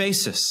ongoing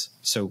basis.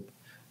 So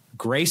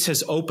grace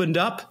has opened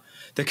up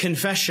the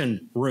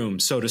confession room,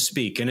 so to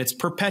speak, and it's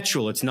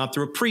perpetual. It's not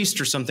through a priest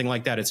or something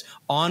like that. It's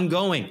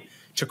ongoing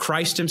to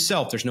Christ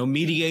himself. There's no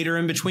mediator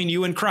in between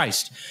you and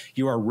Christ.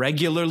 You are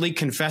regularly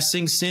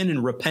confessing sin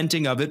and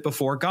repenting of it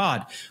before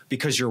God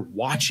because you're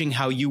watching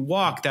how you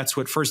walk. That's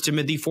what 1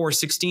 Timothy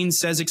 4:16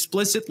 says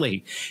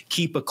explicitly.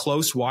 Keep a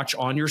close watch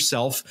on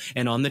yourself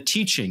and on the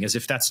teaching. As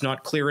if that's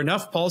not clear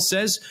enough, Paul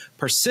says,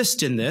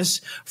 persist in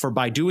this, for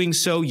by doing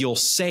so, you'll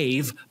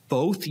save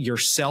both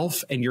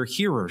yourself and your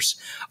hearers.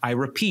 I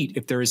repeat,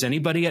 if there is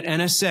anybody at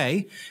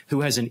NSA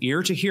who has an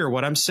ear to hear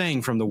what I'm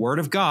saying from the Word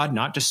of God,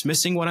 not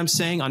dismissing what I'm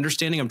saying,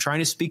 understanding I'm trying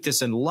to speak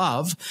this in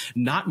love,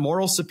 not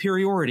moral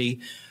superiority,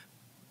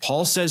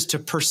 Paul says to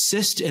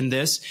persist in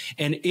this.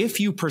 And if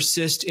you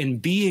persist in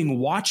being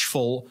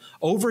watchful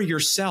over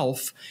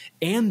yourself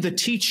and the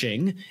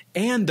teaching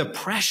and the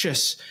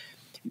precious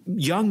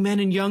young men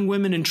and young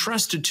women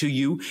entrusted to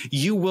you,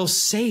 you will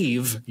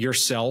save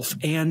yourself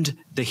and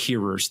the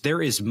hearers.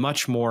 There is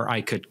much more I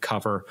could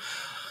cover,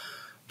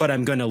 but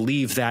I'm going to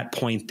leave that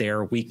point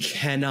there. We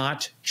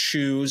cannot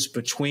choose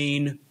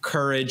between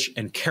courage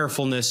and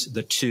carefulness.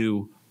 The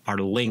two are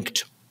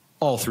linked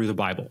all through the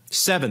Bible.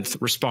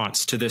 Seventh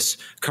response to this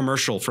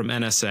commercial from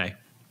NSA.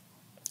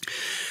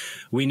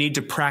 We need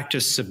to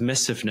practice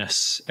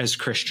submissiveness as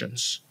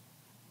Christians.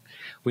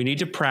 We need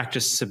to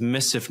practice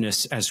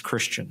submissiveness as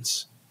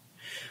Christians.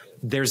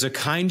 There's a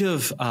kind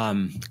of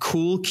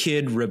cool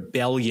kid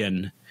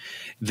rebellion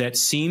that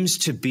seems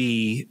to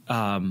be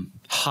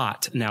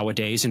hot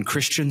nowadays in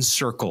Christian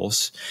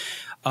circles.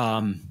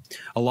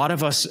 A lot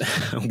of us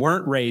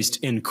weren't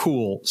raised in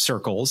cool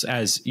circles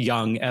as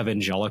young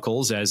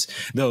evangelicals, as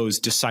those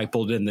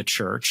discipled in the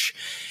church.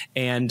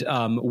 And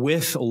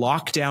with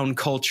lockdown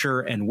culture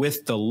and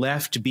with the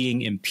left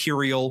being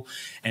imperial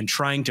and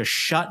trying to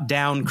shut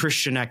down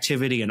Christian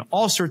activity in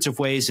all sorts of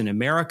ways in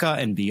America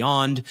and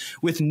beyond,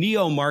 with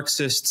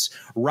neo-Marxists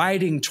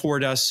riding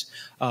toward us,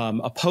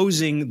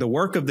 opposing the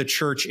work of the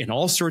church in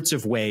all sorts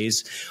of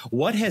ways,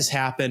 what has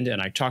happened,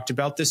 and I talked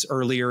about this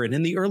earlier and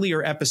in the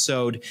earlier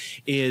episode,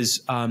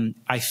 is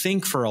I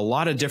think for a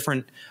lot of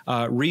different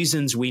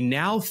reasons, we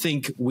now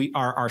think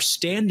our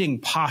standing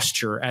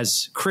posture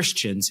as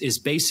Christians is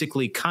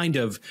basically kind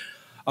of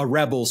a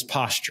rebel's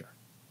posture.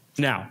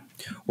 Now,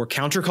 we're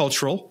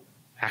countercultural.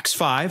 Acts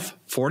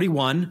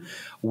 5:41,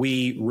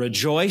 we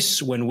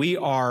rejoice when we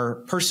are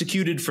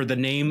persecuted for the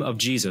name of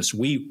Jesus.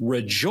 We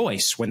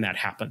rejoice when that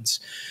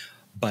happens.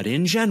 But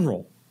in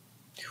general,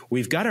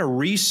 we've got to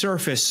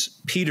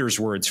resurface Peter's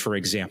words, for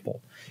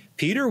example.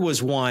 Peter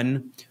was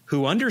one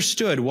who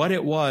understood what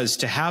it was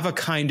to have a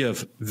kind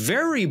of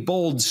very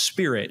bold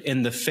spirit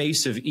in the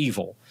face of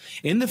evil,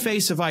 in the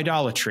face of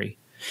idolatry.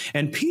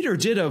 And Peter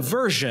did a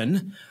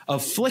version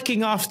of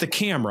flicking off the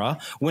camera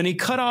when he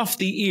cut off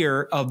the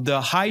ear of the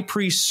high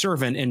priest's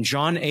servant in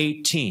John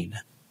 18.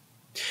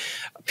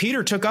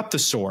 Peter took up the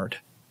sword.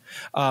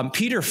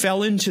 Peter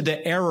fell into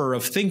the error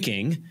of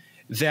thinking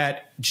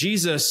that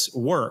Jesus'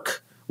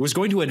 work was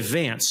going to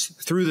advance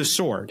through the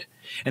sword.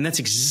 And that's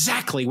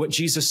exactly what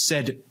Jesus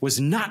said was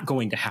not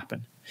going to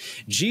happen.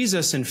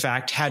 Jesus, in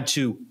fact, had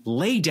to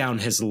lay down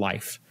his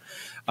life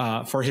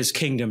for his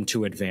kingdom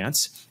to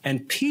advance.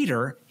 And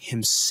Peter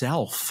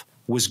himself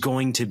was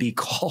going to be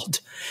called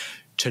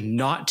to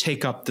not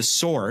take up the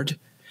sword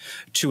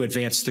to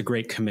advance the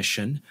Great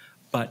Commission,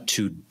 but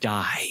to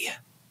die.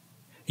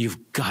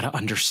 You've got to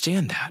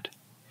understand that.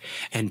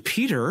 And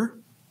Peter,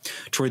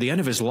 toward the end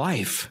of his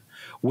life,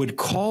 would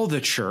call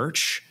the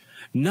church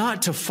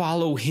not to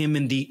follow him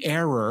in the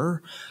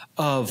error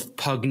of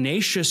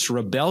pugnacious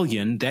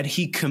rebellion that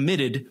he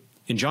committed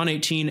in John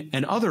 18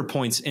 and other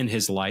points in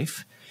his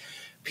life.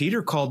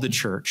 Peter called the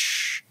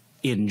church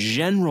in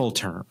general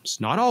terms,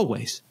 not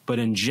always, but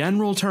in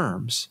general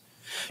terms,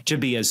 to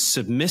be as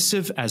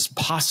submissive as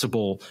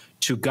possible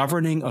to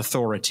governing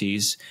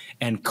authorities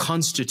and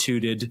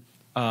constituted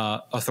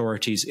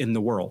authorities in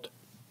the world.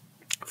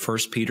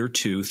 1 Peter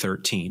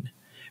 2:13.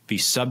 Be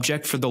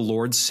subject for the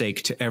Lord's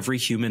sake to every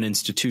human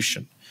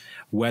institution,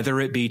 whether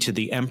it be to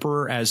the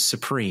emperor as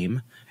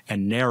supreme,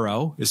 and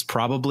Nero is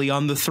probably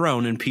on the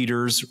throne in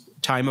Peter's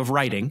time of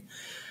writing,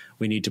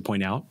 we need to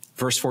point out,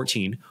 verse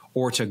 14,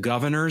 or to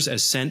governors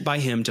as sent by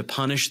him to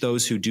punish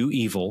those who do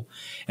evil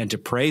and to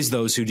praise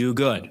those who do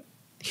good.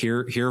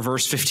 Here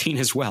verse 15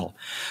 as well.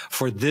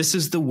 For this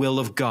is the will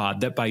of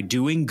God, that by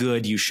doing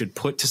good you should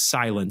put to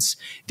silence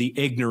the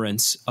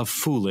ignorance of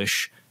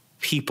foolish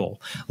people.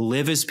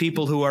 Live as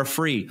people who are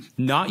free,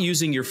 not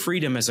using your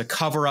freedom as a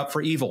cover up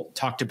for evil.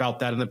 Talked about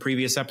that in the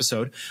previous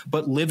episode,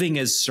 but living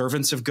as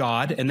servants of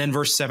God. And then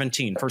verse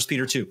 17, 1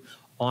 Peter 2,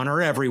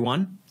 honor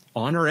everyone,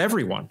 honor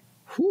everyone.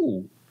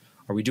 Who?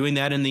 Are we doing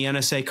that in the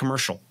NSA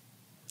commercial?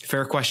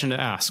 Fair question to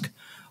ask.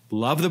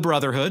 Love the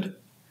brotherhood,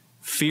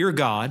 fear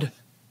God,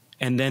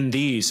 and then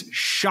these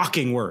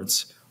shocking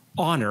words,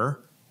 honor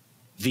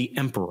the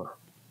emperor.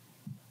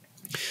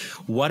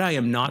 What I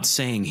am not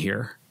saying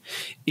here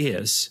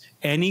is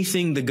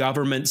anything the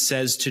government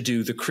says to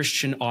do, the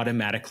Christian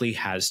automatically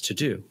has to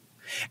do.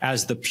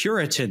 as the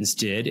Puritans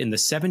did in the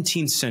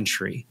 17th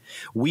century,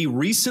 we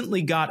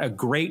recently got a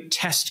great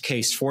test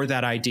case for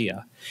that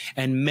idea.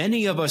 And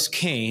many of us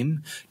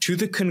came to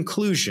the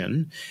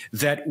conclusion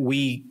that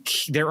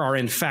there are,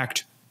 in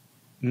fact,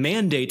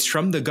 mandates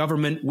from the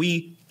government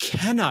we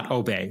cannot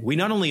obey. We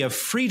not only have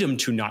freedom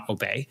to not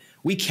obey,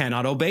 we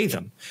cannot obey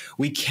them.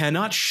 We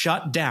cannot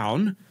shut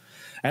down,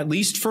 at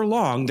least for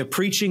long, the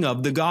preaching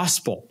of the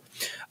gospel.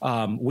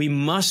 We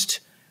must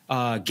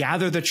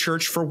gather the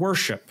church for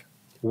worship.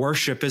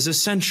 Worship is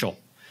essential.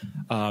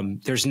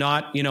 There's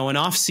not, an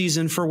off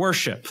season for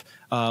worship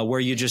where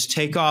you just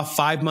take off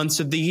 5 months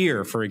of the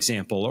year, for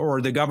example,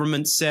 or the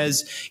government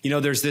says,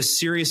 there's this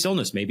serious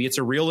illness. Maybe it's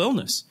a real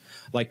illness,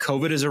 like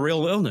COVID is a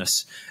real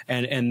illness.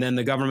 And then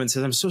the government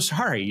says, I'm so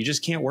sorry, you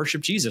just can't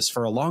worship Jesus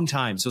for a long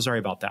time. So sorry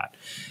about that.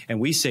 And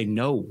we say,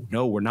 no,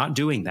 we're not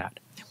doing that.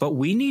 But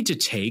we need to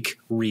take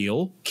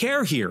real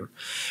care here,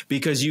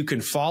 because you can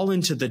fall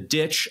into the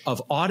ditch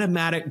of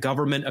automatic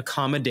government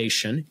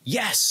accommodation.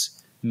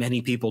 Yes,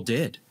 many people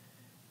did.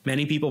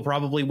 Many people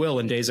probably will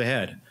in days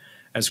ahead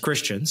as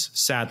Christians,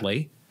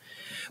 sadly.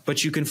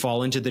 But you can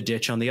fall into the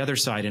ditch on the other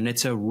side, and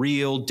it's a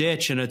real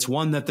ditch, and it's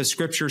one that the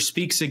scripture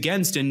speaks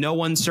against in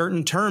no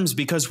uncertain terms,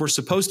 because we're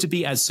supposed to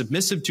be as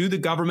submissive to the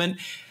government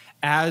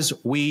as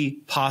we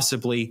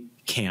possibly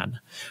can.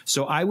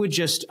 So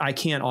I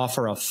can't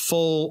offer a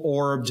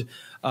full-orbed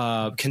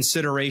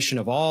consideration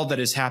of all that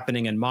is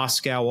happening in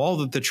Moscow, all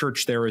that the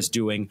church there is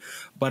doing,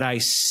 but I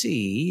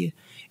see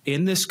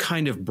in this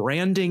kind of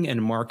branding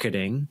and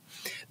marketing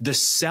the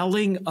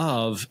selling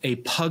of a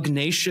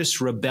pugnacious,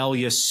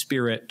 rebellious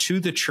spirit to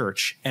the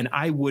church. And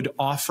I would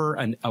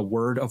offer a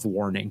word of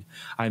warning.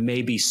 I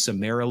may be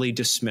summarily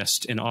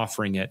dismissed in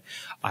offering it.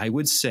 I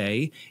would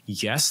say,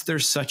 yes,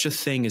 there's such a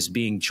thing as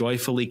being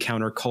joyfully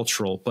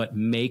countercultural, but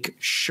make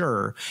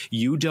sure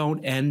you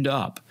don't end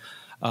up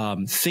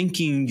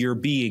thinking you're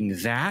being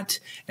that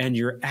and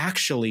you're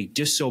actually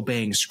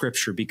disobeying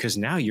Scripture, because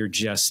now you're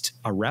just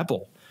a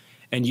rebel.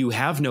 And you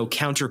have no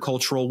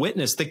countercultural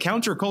witness. The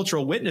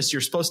countercultural witness you're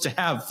supposed to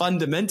have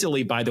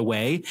fundamentally, by the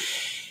way,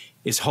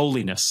 is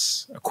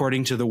holiness,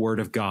 according to the Word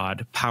of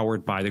God,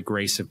 powered by the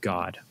grace of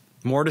God.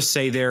 More to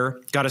say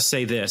there. Got to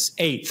say this.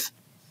 Eighth,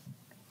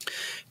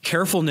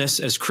 carefulness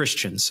as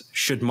Christians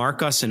should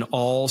mark us in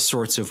all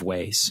sorts of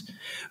ways.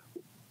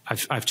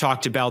 I've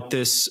talked about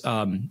this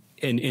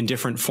in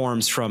different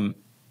forms from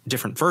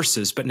different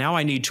verses, but now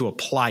I need to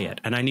apply it.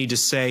 And I need to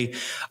say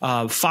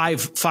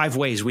five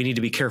ways we need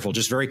to be careful,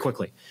 just very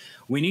quickly.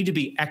 We need to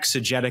be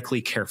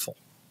exegetically careful.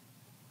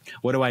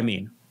 What do I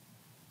mean?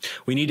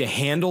 We need to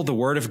handle the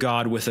Word of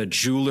God with a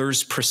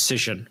jeweler's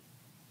precision.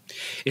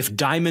 If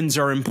diamonds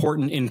are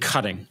important in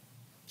cutting,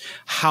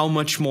 how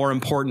much more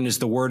important is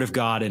the Word of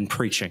God in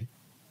preaching?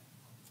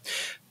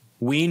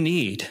 We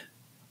need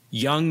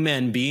young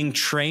men being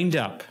trained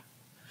up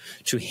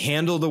to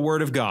handle the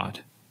Word of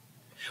God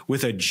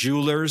with a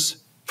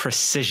jeweler's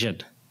precision.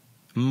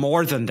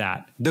 More than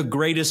that, the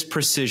greatest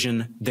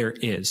precision there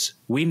is.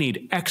 We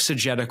need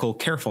exegetical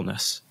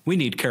carefulness. We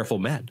need careful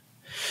men.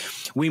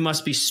 We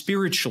must be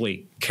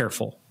spiritually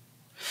careful.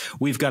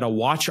 We've got to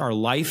watch our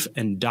life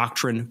and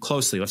doctrine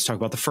closely. Let's talk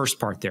about the first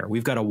part there.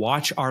 We've got to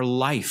watch our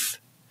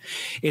life.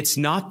 It's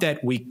not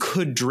that we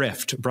could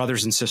drift,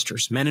 brothers and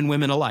sisters, men and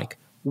women alike.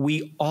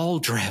 We all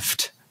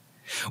drift.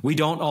 We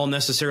don't all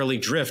necessarily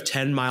drift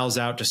 10 miles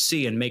out to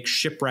sea and make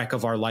shipwreck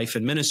of our life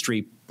and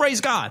ministry.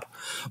 Praise God.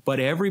 But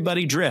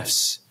everybody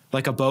drifts.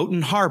 Like a boat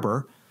in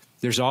harbor,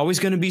 there's always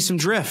going to be some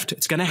drift.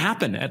 It's going to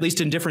happen, at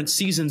least in different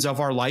seasons of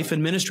our life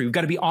and ministry. We've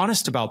got to be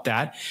honest about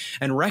that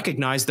and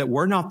recognize that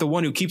we're not the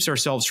one who keeps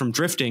ourselves from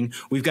drifting.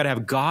 We've got to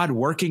have God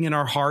working in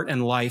our heart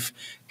and life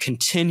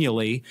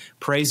continually.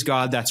 Praise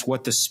God. That's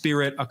what the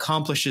Spirit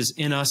accomplishes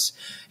in us,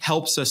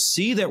 helps us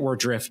see that we're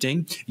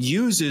drifting,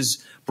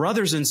 uses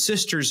brothers and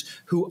sisters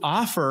who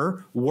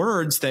offer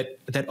words that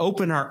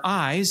open our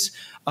eyes.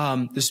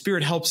 The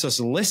Spirit helps us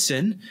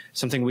listen,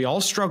 something we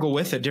all struggle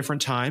with at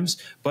different times,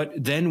 but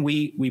then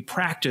we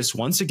practice,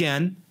 once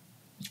again,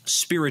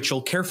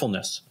 spiritual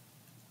carefulness.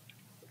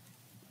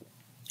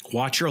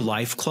 Watch your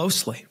life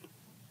closely.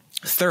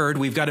 Third,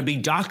 we've got to be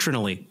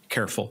doctrinally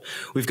careful.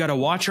 We've got to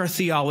watch our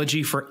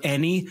theology for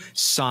any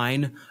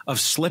sign of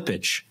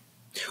slippage.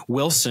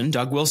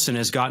 Doug Wilson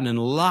has gotten in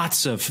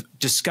lots of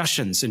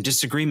discussions and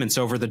disagreements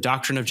over the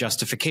doctrine of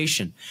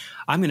justification.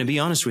 I'm going to be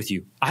honest with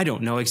you. I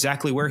don't know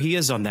exactly where he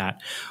is on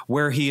that,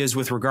 where he is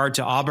with regard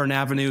to Auburn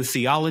Avenue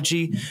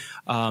theology,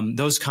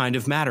 those kind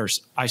of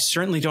matters. I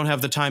certainly don't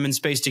have the time and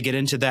space to get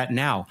into that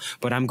now,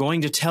 but I'm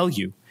going to tell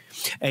you,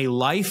 a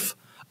life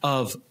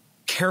of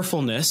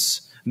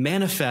carefulness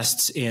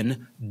manifests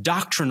in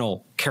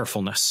doctrinal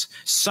carefulness,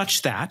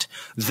 such that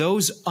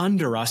those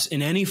under us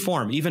in any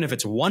form, even if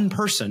it's one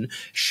person,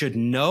 should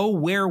know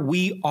where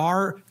we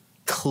are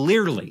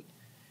clearly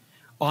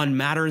on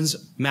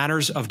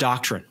matters of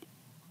doctrine.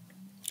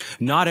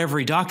 Not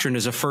every doctrine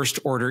is a first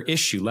order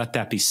issue, let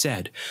that be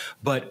said.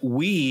 But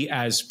we,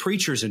 as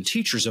preachers and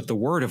teachers of the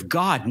Word of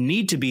God,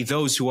 need to be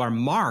those who are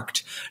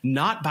marked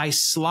not by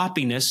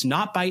sloppiness,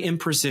 not by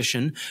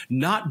imprecision,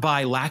 not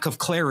by lack of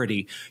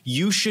clarity.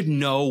 You should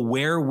know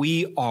where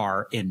we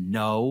are in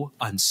no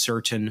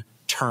uncertain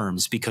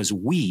terms, because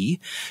we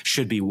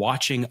should be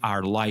watching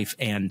our life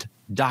and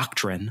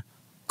doctrine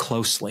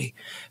closely.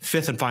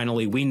 Fifth and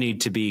finally, we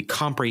need to be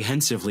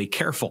comprehensively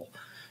careful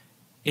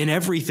in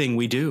everything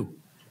we do.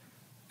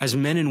 As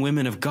men and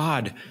women of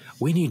God,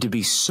 we need to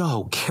be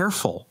so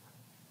careful.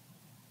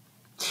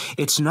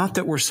 It's not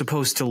that we're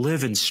supposed to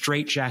live in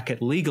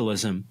straitjacket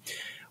legalism.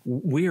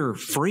 We're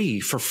free.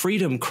 For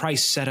freedom,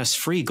 Christ set us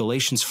free,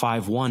 Galatians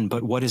 5:1.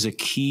 But what is a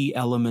key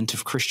element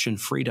of Christian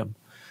freedom?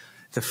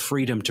 The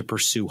freedom to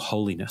pursue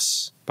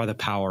holiness by the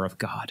power of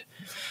God.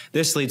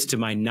 This leads to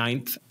my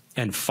ninth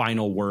and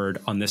final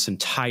word on this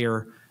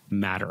entire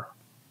matter.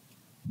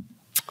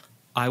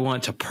 I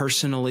want to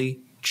personally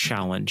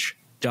challenge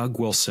Doug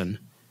Wilson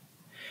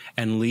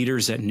and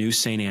leaders at New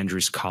St.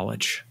 Andrews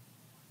College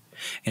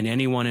and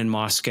anyone in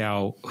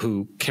Moscow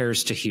who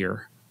cares to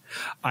hear.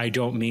 I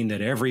don't mean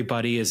that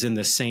everybody is in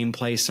the same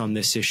place on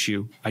this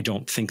issue. I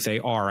don't think they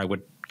are. I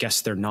would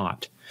guess they're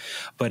not.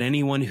 But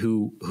anyone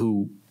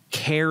who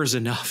cares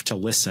enough to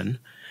listen,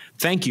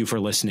 thank you for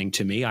listening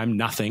to me. I'm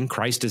nothing.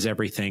 Christ is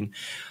everything.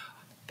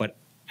 But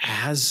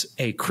as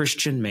a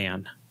Christian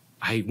man,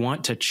 I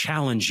want to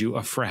challenge you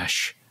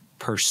afresh.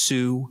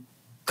 Pursue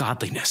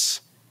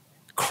godliness.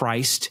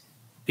 Christ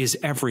is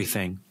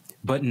everything,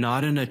 but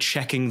not in a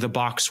checking the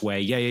box way.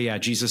 Yeah,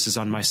 Jesus is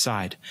on my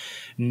side.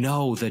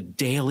 No, the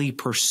daily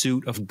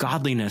pursuit of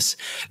godliness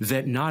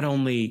that not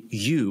only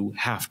you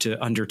have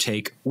to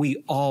undertake,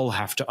 we all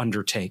have to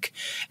undertake.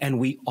 And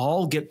we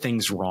all get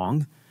things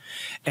wrong.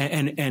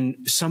 And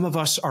some of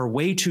us are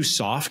way too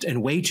soft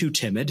and way too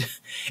timid,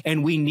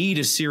 and we need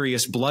a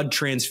serious blood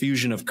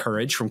transfusion of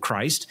courage from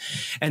Christ.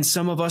 And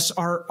some of us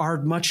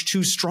are much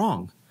too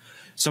strong.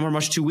 Some are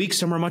much too weak.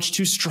 Some are much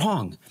too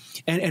strong.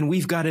 And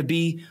we've got to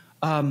be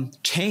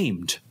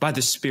tamed by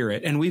the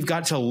Spirit. And we've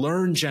got to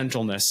learn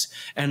gentleness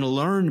and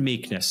learn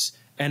meekness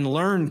and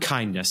learn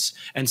kindness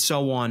and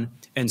so on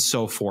and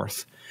so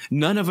forth.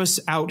 None of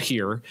us out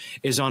here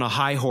is on a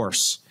high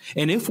horse.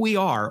 And if we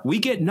are, we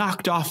get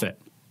knocked off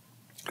it.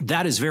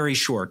 That is very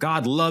sure.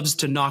 God loves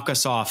to knock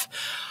us off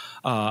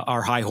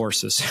our high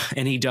horses,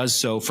 and he does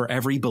so for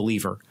every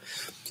believer.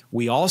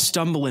 We all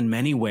stumble in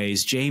many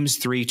ways, James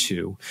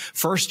 3:2,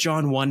 1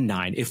 John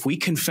 1:9. If we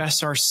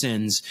confess our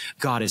sins,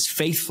 God is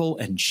faithful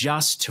and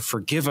just to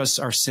forgive us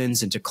our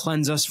sins and to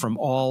cleanse us from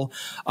all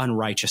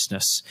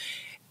unrighteousness.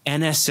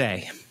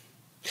 NSA,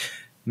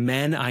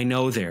 men I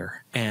know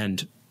there,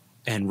 and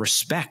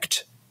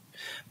respect.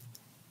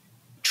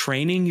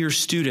 Training your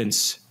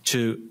students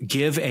to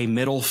give a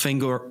middle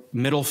finger,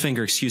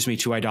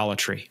 to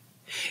idolatry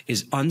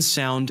is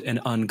unsound and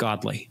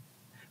ungodly.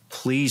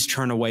 Please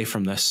turn away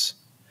from this.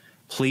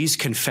 Please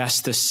confess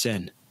this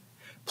sin.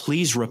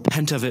 Please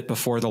repent of it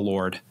before the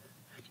Lord.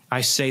 I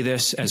say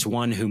this as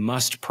one who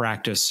must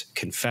practice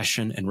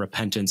confession and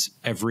repentance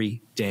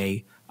every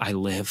day I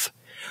live.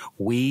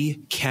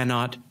 We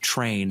cannot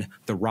train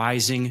the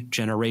rising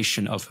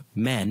generation of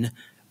men,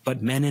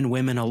 but men and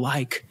women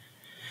alike,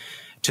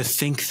 to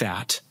think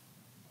that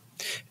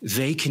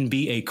they can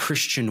be a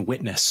Christian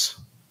witness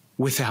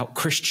without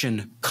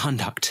Christian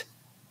conduct.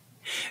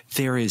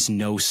 There is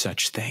no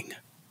such thing.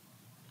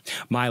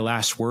 My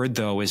last word,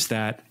 though, is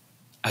that,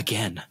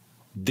 again,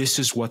 this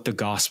is what the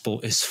gospel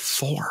is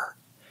for.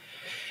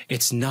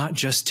 It's not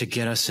just to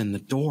get us in the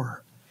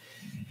door.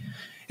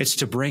 It's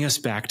to bring us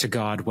back to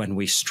God when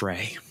we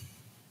stray.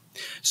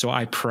 So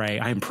I pray,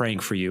 I am praying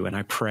for you, and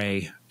I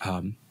pray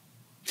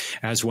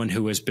as one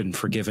who has been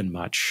forgiven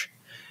much,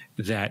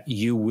 that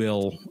you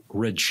will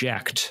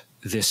reject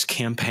this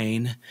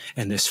campaign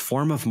and this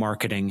form of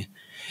marketing.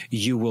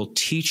 You will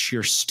teach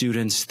your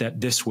students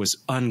that this was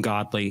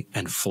ungodly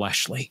and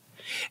fleshly,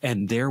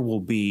 and there will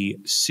be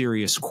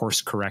serious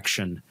course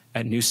correction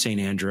at New St.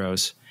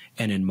 Andrews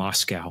and in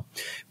Moscow,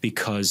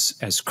 because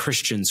as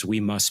Christians, we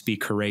must be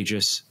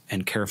courageous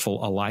and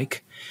careful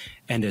alike,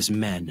 and as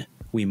men,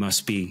 we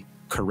must be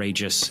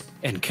courageous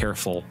and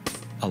careful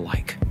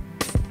alike.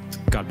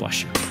 God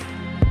bless you.